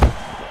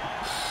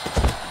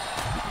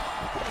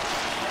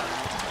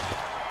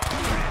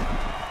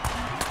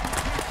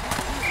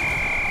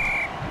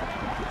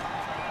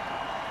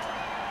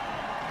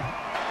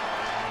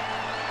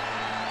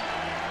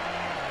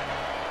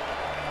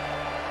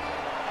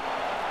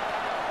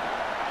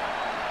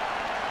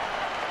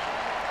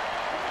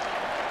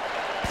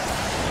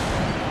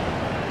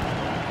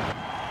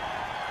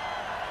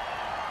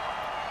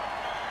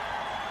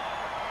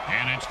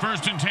 And it's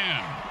 1st and 10.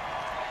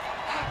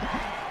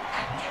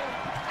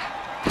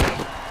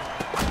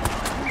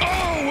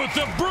 Oh, with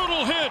the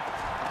brutal hit.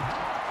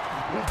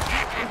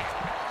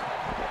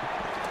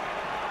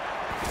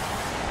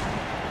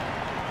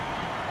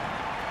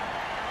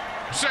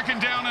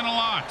 Second down and a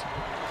lot.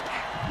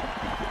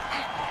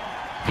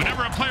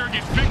 Whenever a player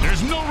gets picked,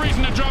 there's no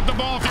reason to drop the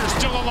ball if you're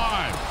still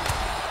alive.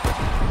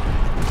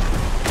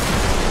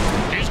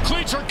 His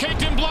cleats are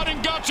caked in blood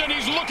and guts, and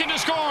he's looking to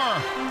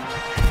score.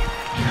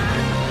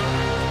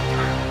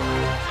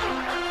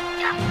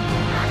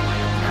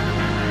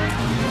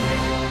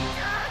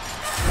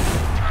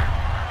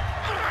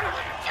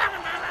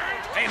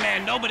 Hey,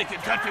 man, nobody can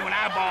touch me when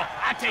I ball.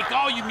 I take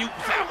all you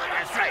mutants out.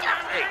 That's right.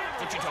 Hey,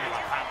 what you talking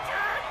about, Pop?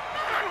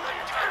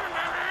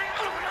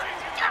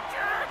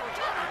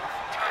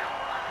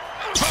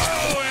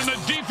 Oh, and the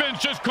defense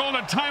just called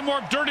a time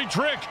warp dirty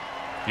trick.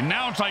 And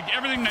now it's like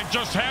everything that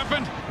just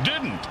happened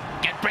didn't.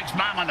 Get Brick's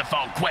mom on the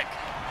phone, quick.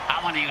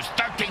 I want to use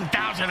 13,000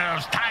 of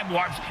those time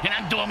warps and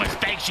undo a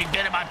mistake she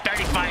did about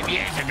 35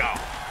 years ago.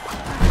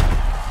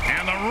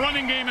 And the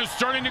running game is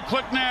starting to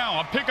click now.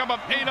 A pickup of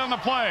 8 on the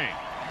play.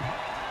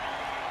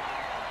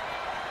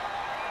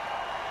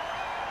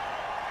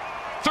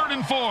 3rd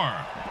and 4.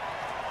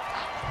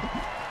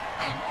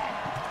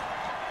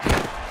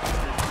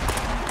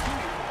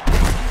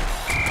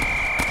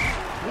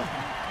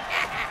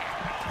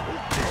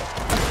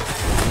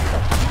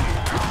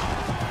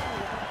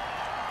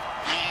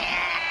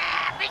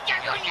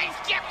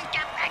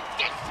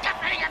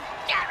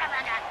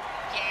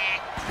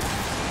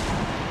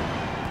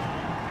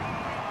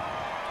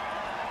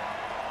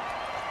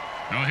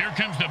 Well, here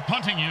comes the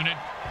punting unit.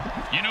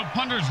 You know,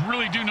 punters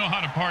really do know how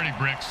to party,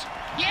 Bricks.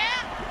 Yeah?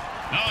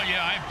 Oh,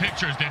 yeah, I have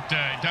pictures that,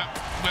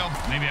 well,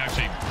 maybe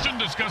actually shouldn't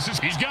discuss this.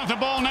 He's got the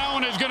ball now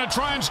and is going to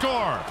try and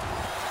score.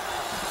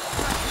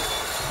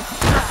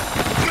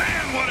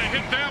 Man, what a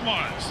hit that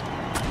was.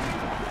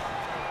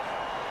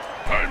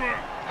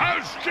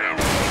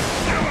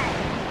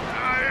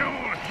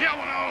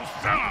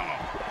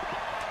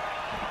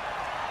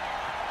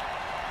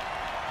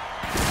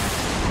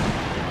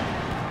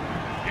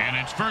 And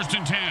it's 1st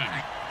and 10.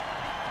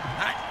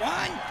 Hot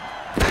one.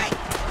 Hot.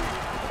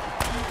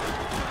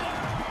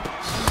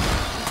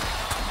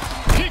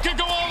 He could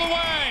go all the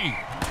way.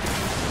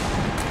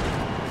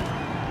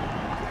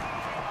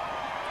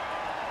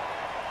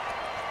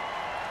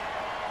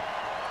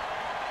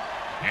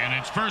 And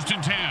it's 1st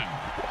and 10.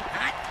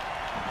 Hot.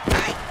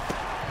 Hot.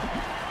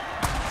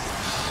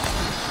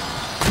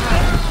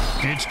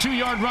 It's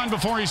 2-yard run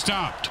before he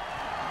stopped.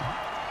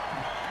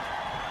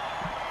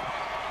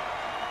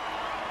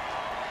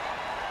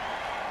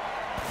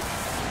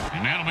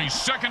 And that'll be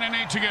 2nd and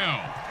 8 to go.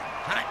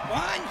 Hot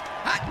one.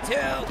 Hot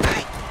two.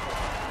 Hot.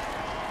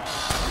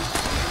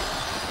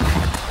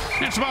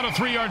 It's about a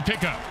 3-yard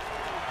pickup.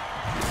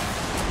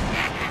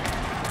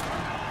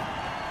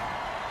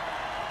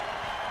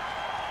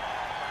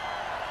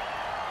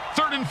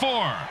 Third and 4.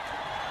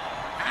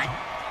 Hot.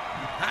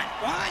 Hot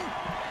one.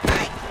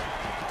 Hot.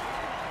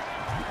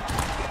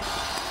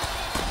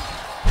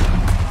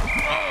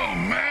 Oh,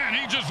 man,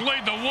 he just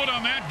laid the wood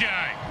on that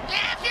guy.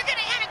 Yeah, if you're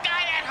gonna hit a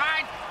guy that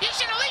hard, you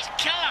should at least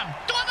kill him.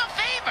 Do him a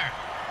favor.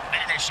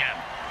 Finish him.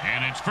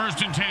 And it's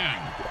 1st and 10.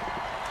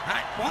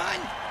 Hot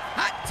one.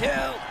 Hot two.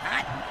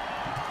 Hot.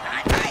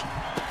 Hot. Hot.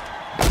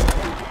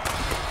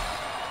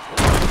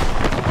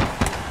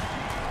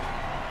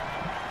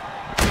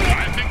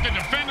 I think the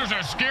defenders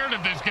are scared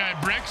of this guy,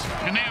 Bricks,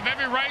 and they have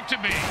every right to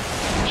be.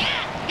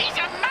 Yeah, he's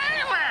a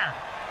murderer.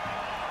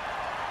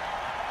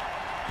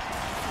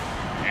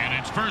 And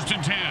it's 1st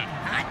and 10.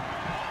 Hot.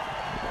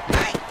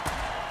 Hot.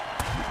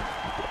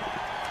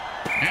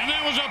 And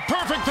that was a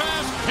perfect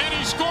pass, and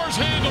he scores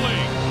handily.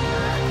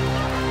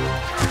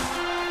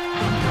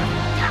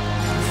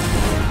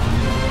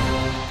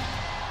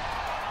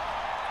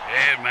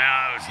 Hey, man,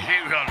 I was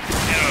hanging on the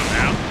zero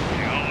now.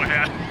 You know what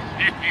happened?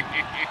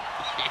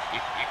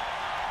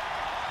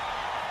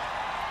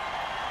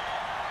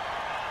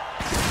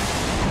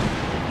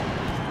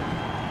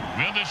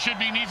 Well, this should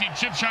be an easy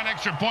chip shot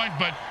extra point,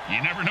 but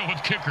you never know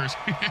with kickers.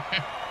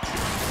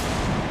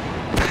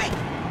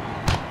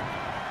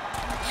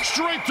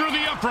 Straight through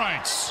the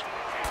uprights.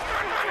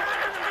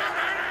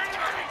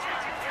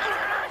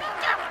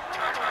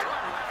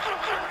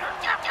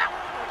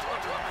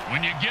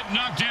 When you get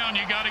knocked down,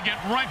 you got to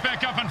get right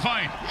back up and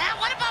fight.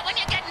 What about when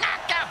you get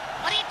knocked out?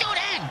 What do you do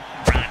then?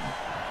 Run.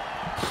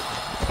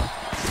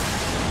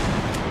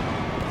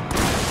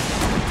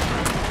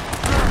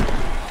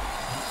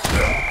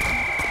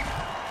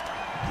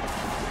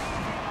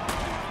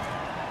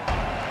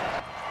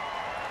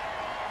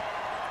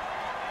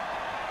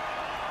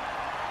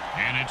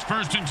 And it's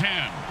 1st and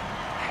 10.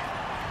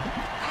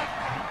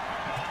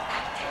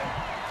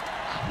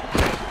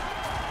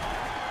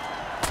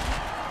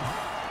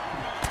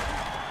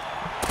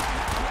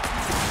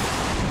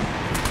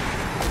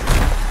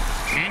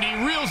 And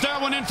he reels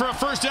that one in for a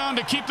 1st down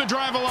to keep the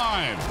drive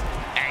alive.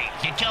 Hey,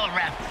 you kill a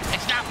ref.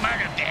 It's not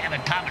murder if they have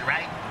it coming,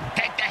 right?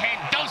 Take the hit.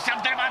 Do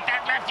something about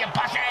that ref, you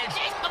pussies.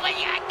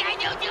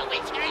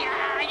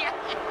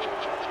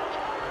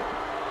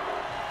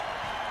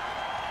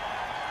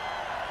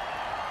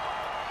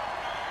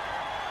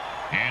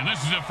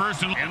 a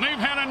first and they've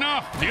had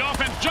enough. The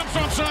offense jumps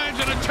on sides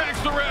and attacks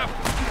the ref.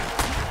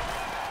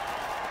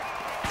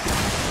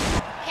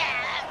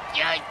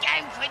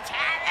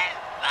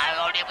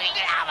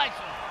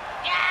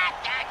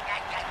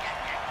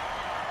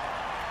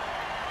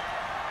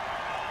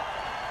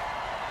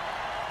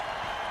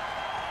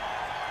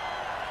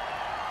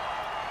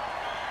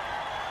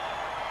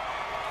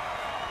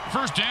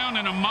 First down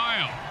and a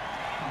mile.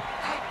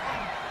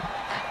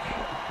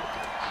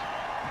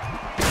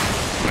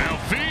 Well,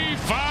 fee,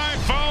 fi,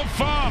 fo,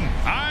 fum.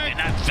 You're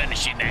not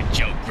finishing that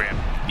joke, Grim.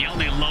 The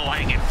only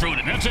low-hanging fruit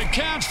in That's a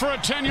catch for a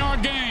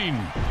 10-yard gain.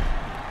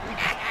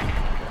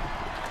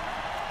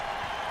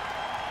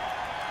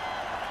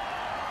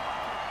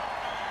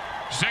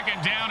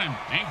 Second down and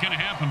ain't gonna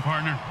happen,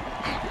 partner.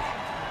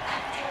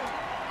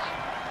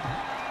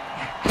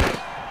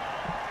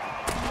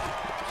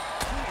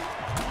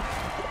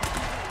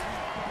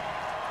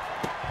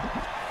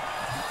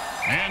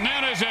 And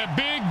that is a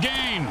big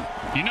gain.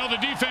 You know the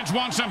defense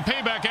wants some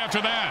payback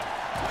after that.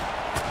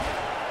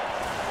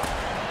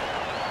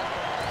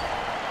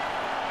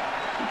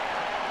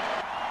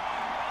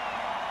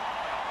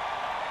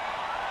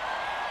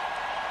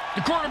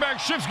 The quarterback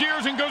shifts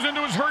gears and goes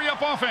into his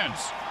hurry-up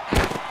offense.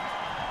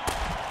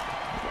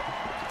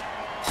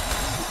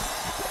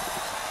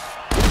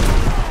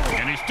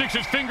 And he sticks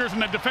his fingers in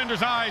the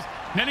defender's eyes,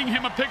 netting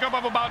him a pickup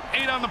of about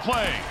 8 on the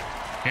play.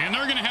 And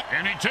they're going to have...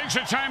 And he takes a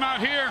timeout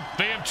here.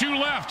 They have 2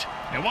 left.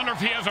 I wonder if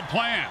he has a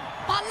plan.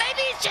 Well, maybe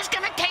he's just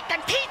going to take the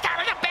teeth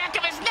out of the back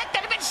of his neck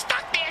that have been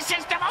stuck there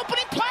since the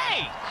opening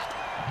play.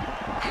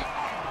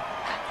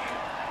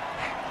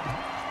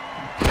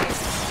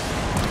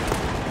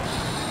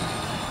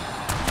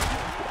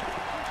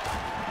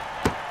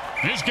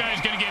 This guy's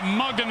going to get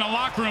mugged in the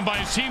locker room by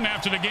his team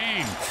after the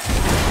game.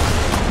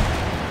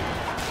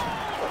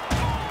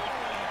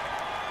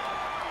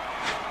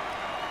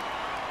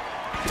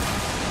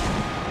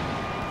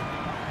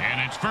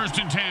 And it's first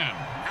and 10.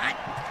 Hot.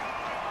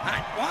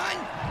 Hot 1.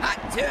 Hot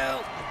 2.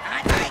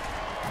 Hot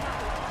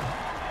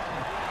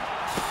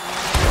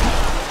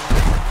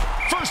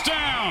 8. First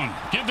down.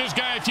 Give this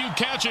guy a few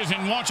catches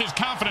and watch his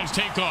confidence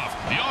take off.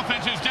 The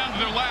offense is down to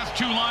their last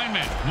 2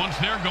 linemen. Once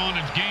they're gone,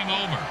 it's game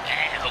over.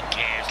 Who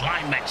cares?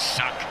 Linemen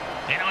suck.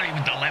 They don't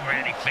even deliver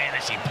any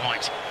fantasy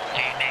points.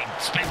 They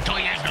spend 2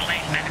 years in the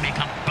league and then they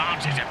become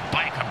bouncers at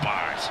biker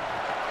bars.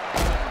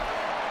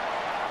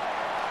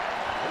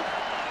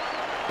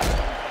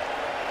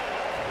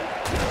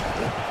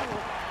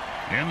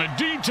 And the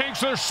D takes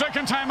their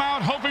second time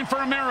out, hoping for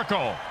a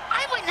miracle.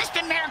 I witnessed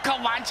a miracle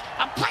once.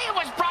 A player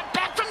was brought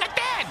back from the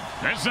dead.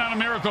 That's not a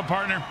miracle,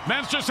 partner.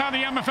 That's just how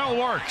the MFL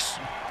works.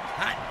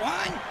 Hot 1.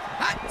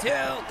 Hot 2.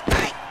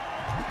 Hot.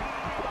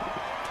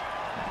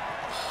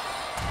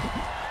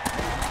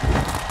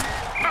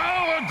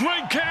 Oh, a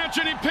great catch,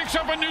 and he picks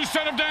up a new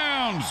set of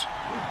downs.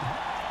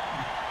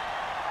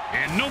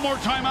 And no more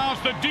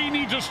timeouts. The D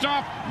needs to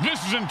stop.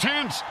 This is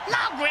intense.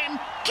 No, Grim.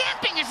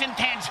 Camping is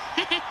intense.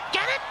 Get it?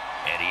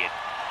 Idiot.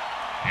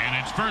 And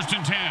it's first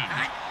and 10.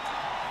 Hot.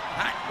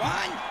 Hot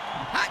 1.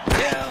 Hot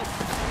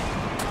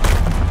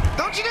 2.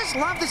 Don't you just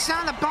love the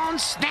sound of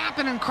bones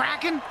snapping and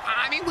cracking?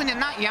 I mean, when they're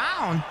not your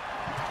own.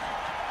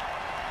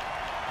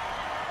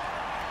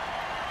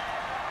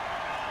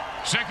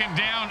 Second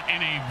down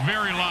and a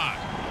very lot.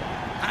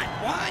 Hot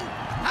 1.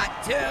 Hot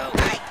 2.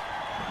 Hot.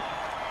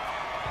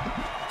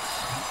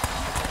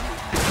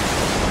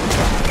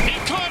 He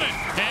caught it,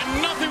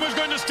 and nothing was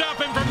going to stop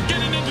him from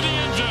getting into the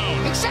end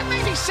zone. Except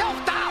maybe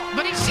self-doubt,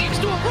 but he seems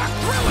to have worked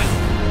through it.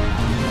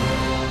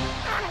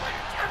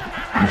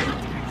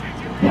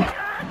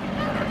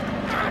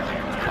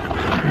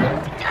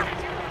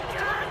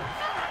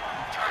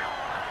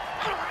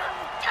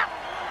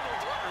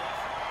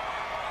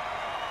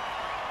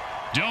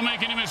 Don't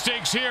make any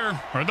mistakes here,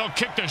 or they'll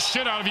kick the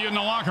shit out of you in the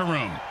locker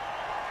room.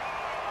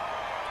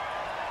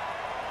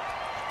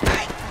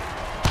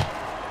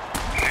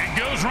 And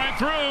goes right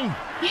through.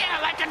 Yeah,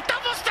 like a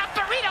double-stuffed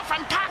burrito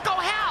from Taco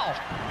Hell.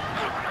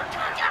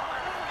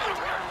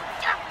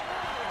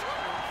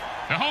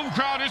 The home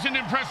crowd isn't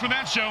impressed with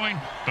that showing,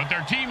 but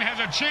their team has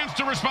a chance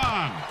to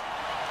respond.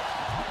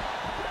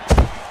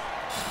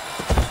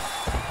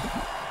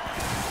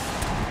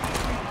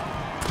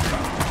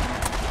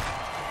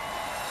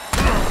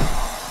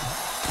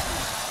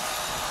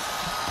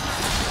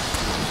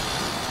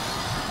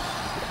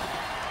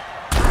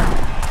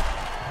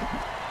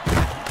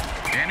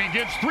 And he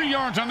gets 3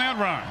 yards on that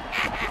run.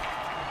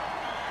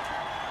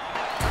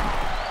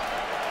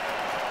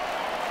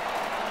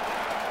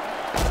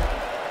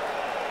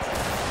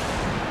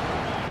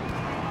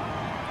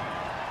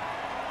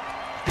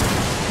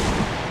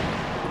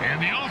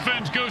 And the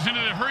offense goes into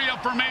the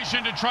hurry-up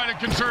formation to try to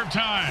conserve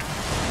time.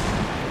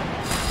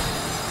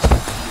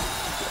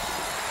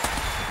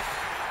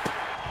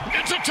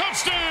 It's a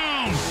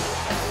touchdown!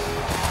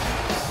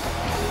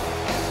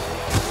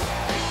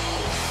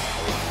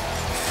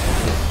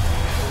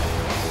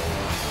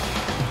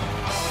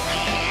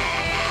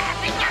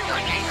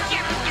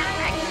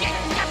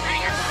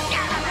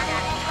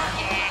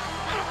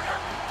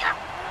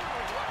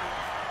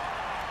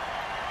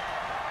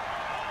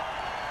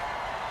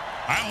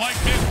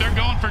 this, they're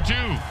going for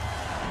two.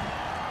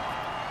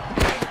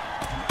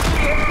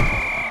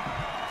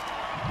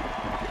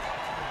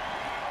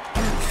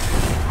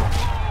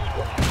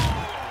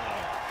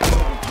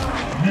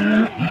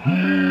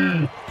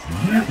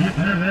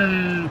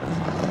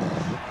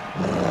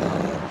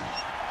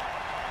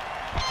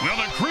 Well,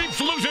 the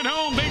creeps lose at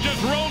home. They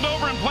just rolled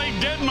over and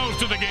played dead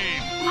most of the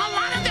game. A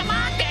lot of them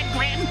are dead,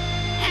 Grim.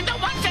 And the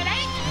ones that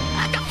ain't,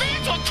 the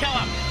fans will kill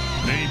them.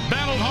 They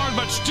battled hard,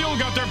 but still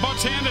got their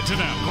butts handed to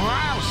them.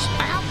 Gross.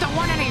 I hope there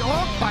weren't any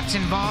orc butts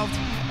involved.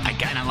 I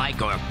kinda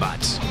like orc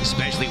butts,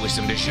 especially with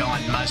some Dijon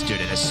mustard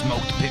and a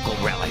smoked pickle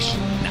relish.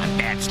 Now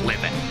that's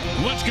living.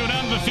 Let's go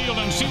down to the field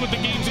and see what the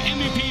game's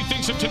MVP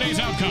thinks of today's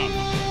outcome.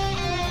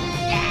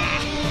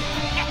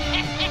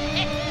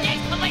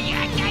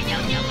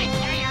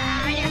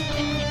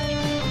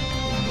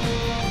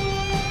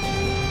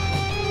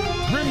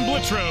 Grim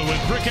Blitzrow with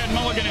Brickhead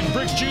Mulligan and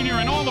Bricks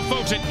Jr. and all the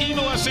folks at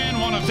Evil SN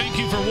want to thank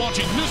you for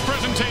watching this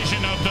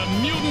presentation of the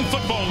Mutant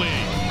Football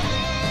League.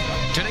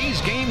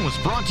 Today's game was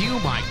brought to you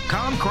by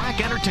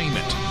Comcrack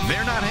Entertainment.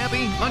 They're not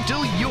happy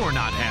until you're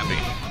not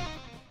happy.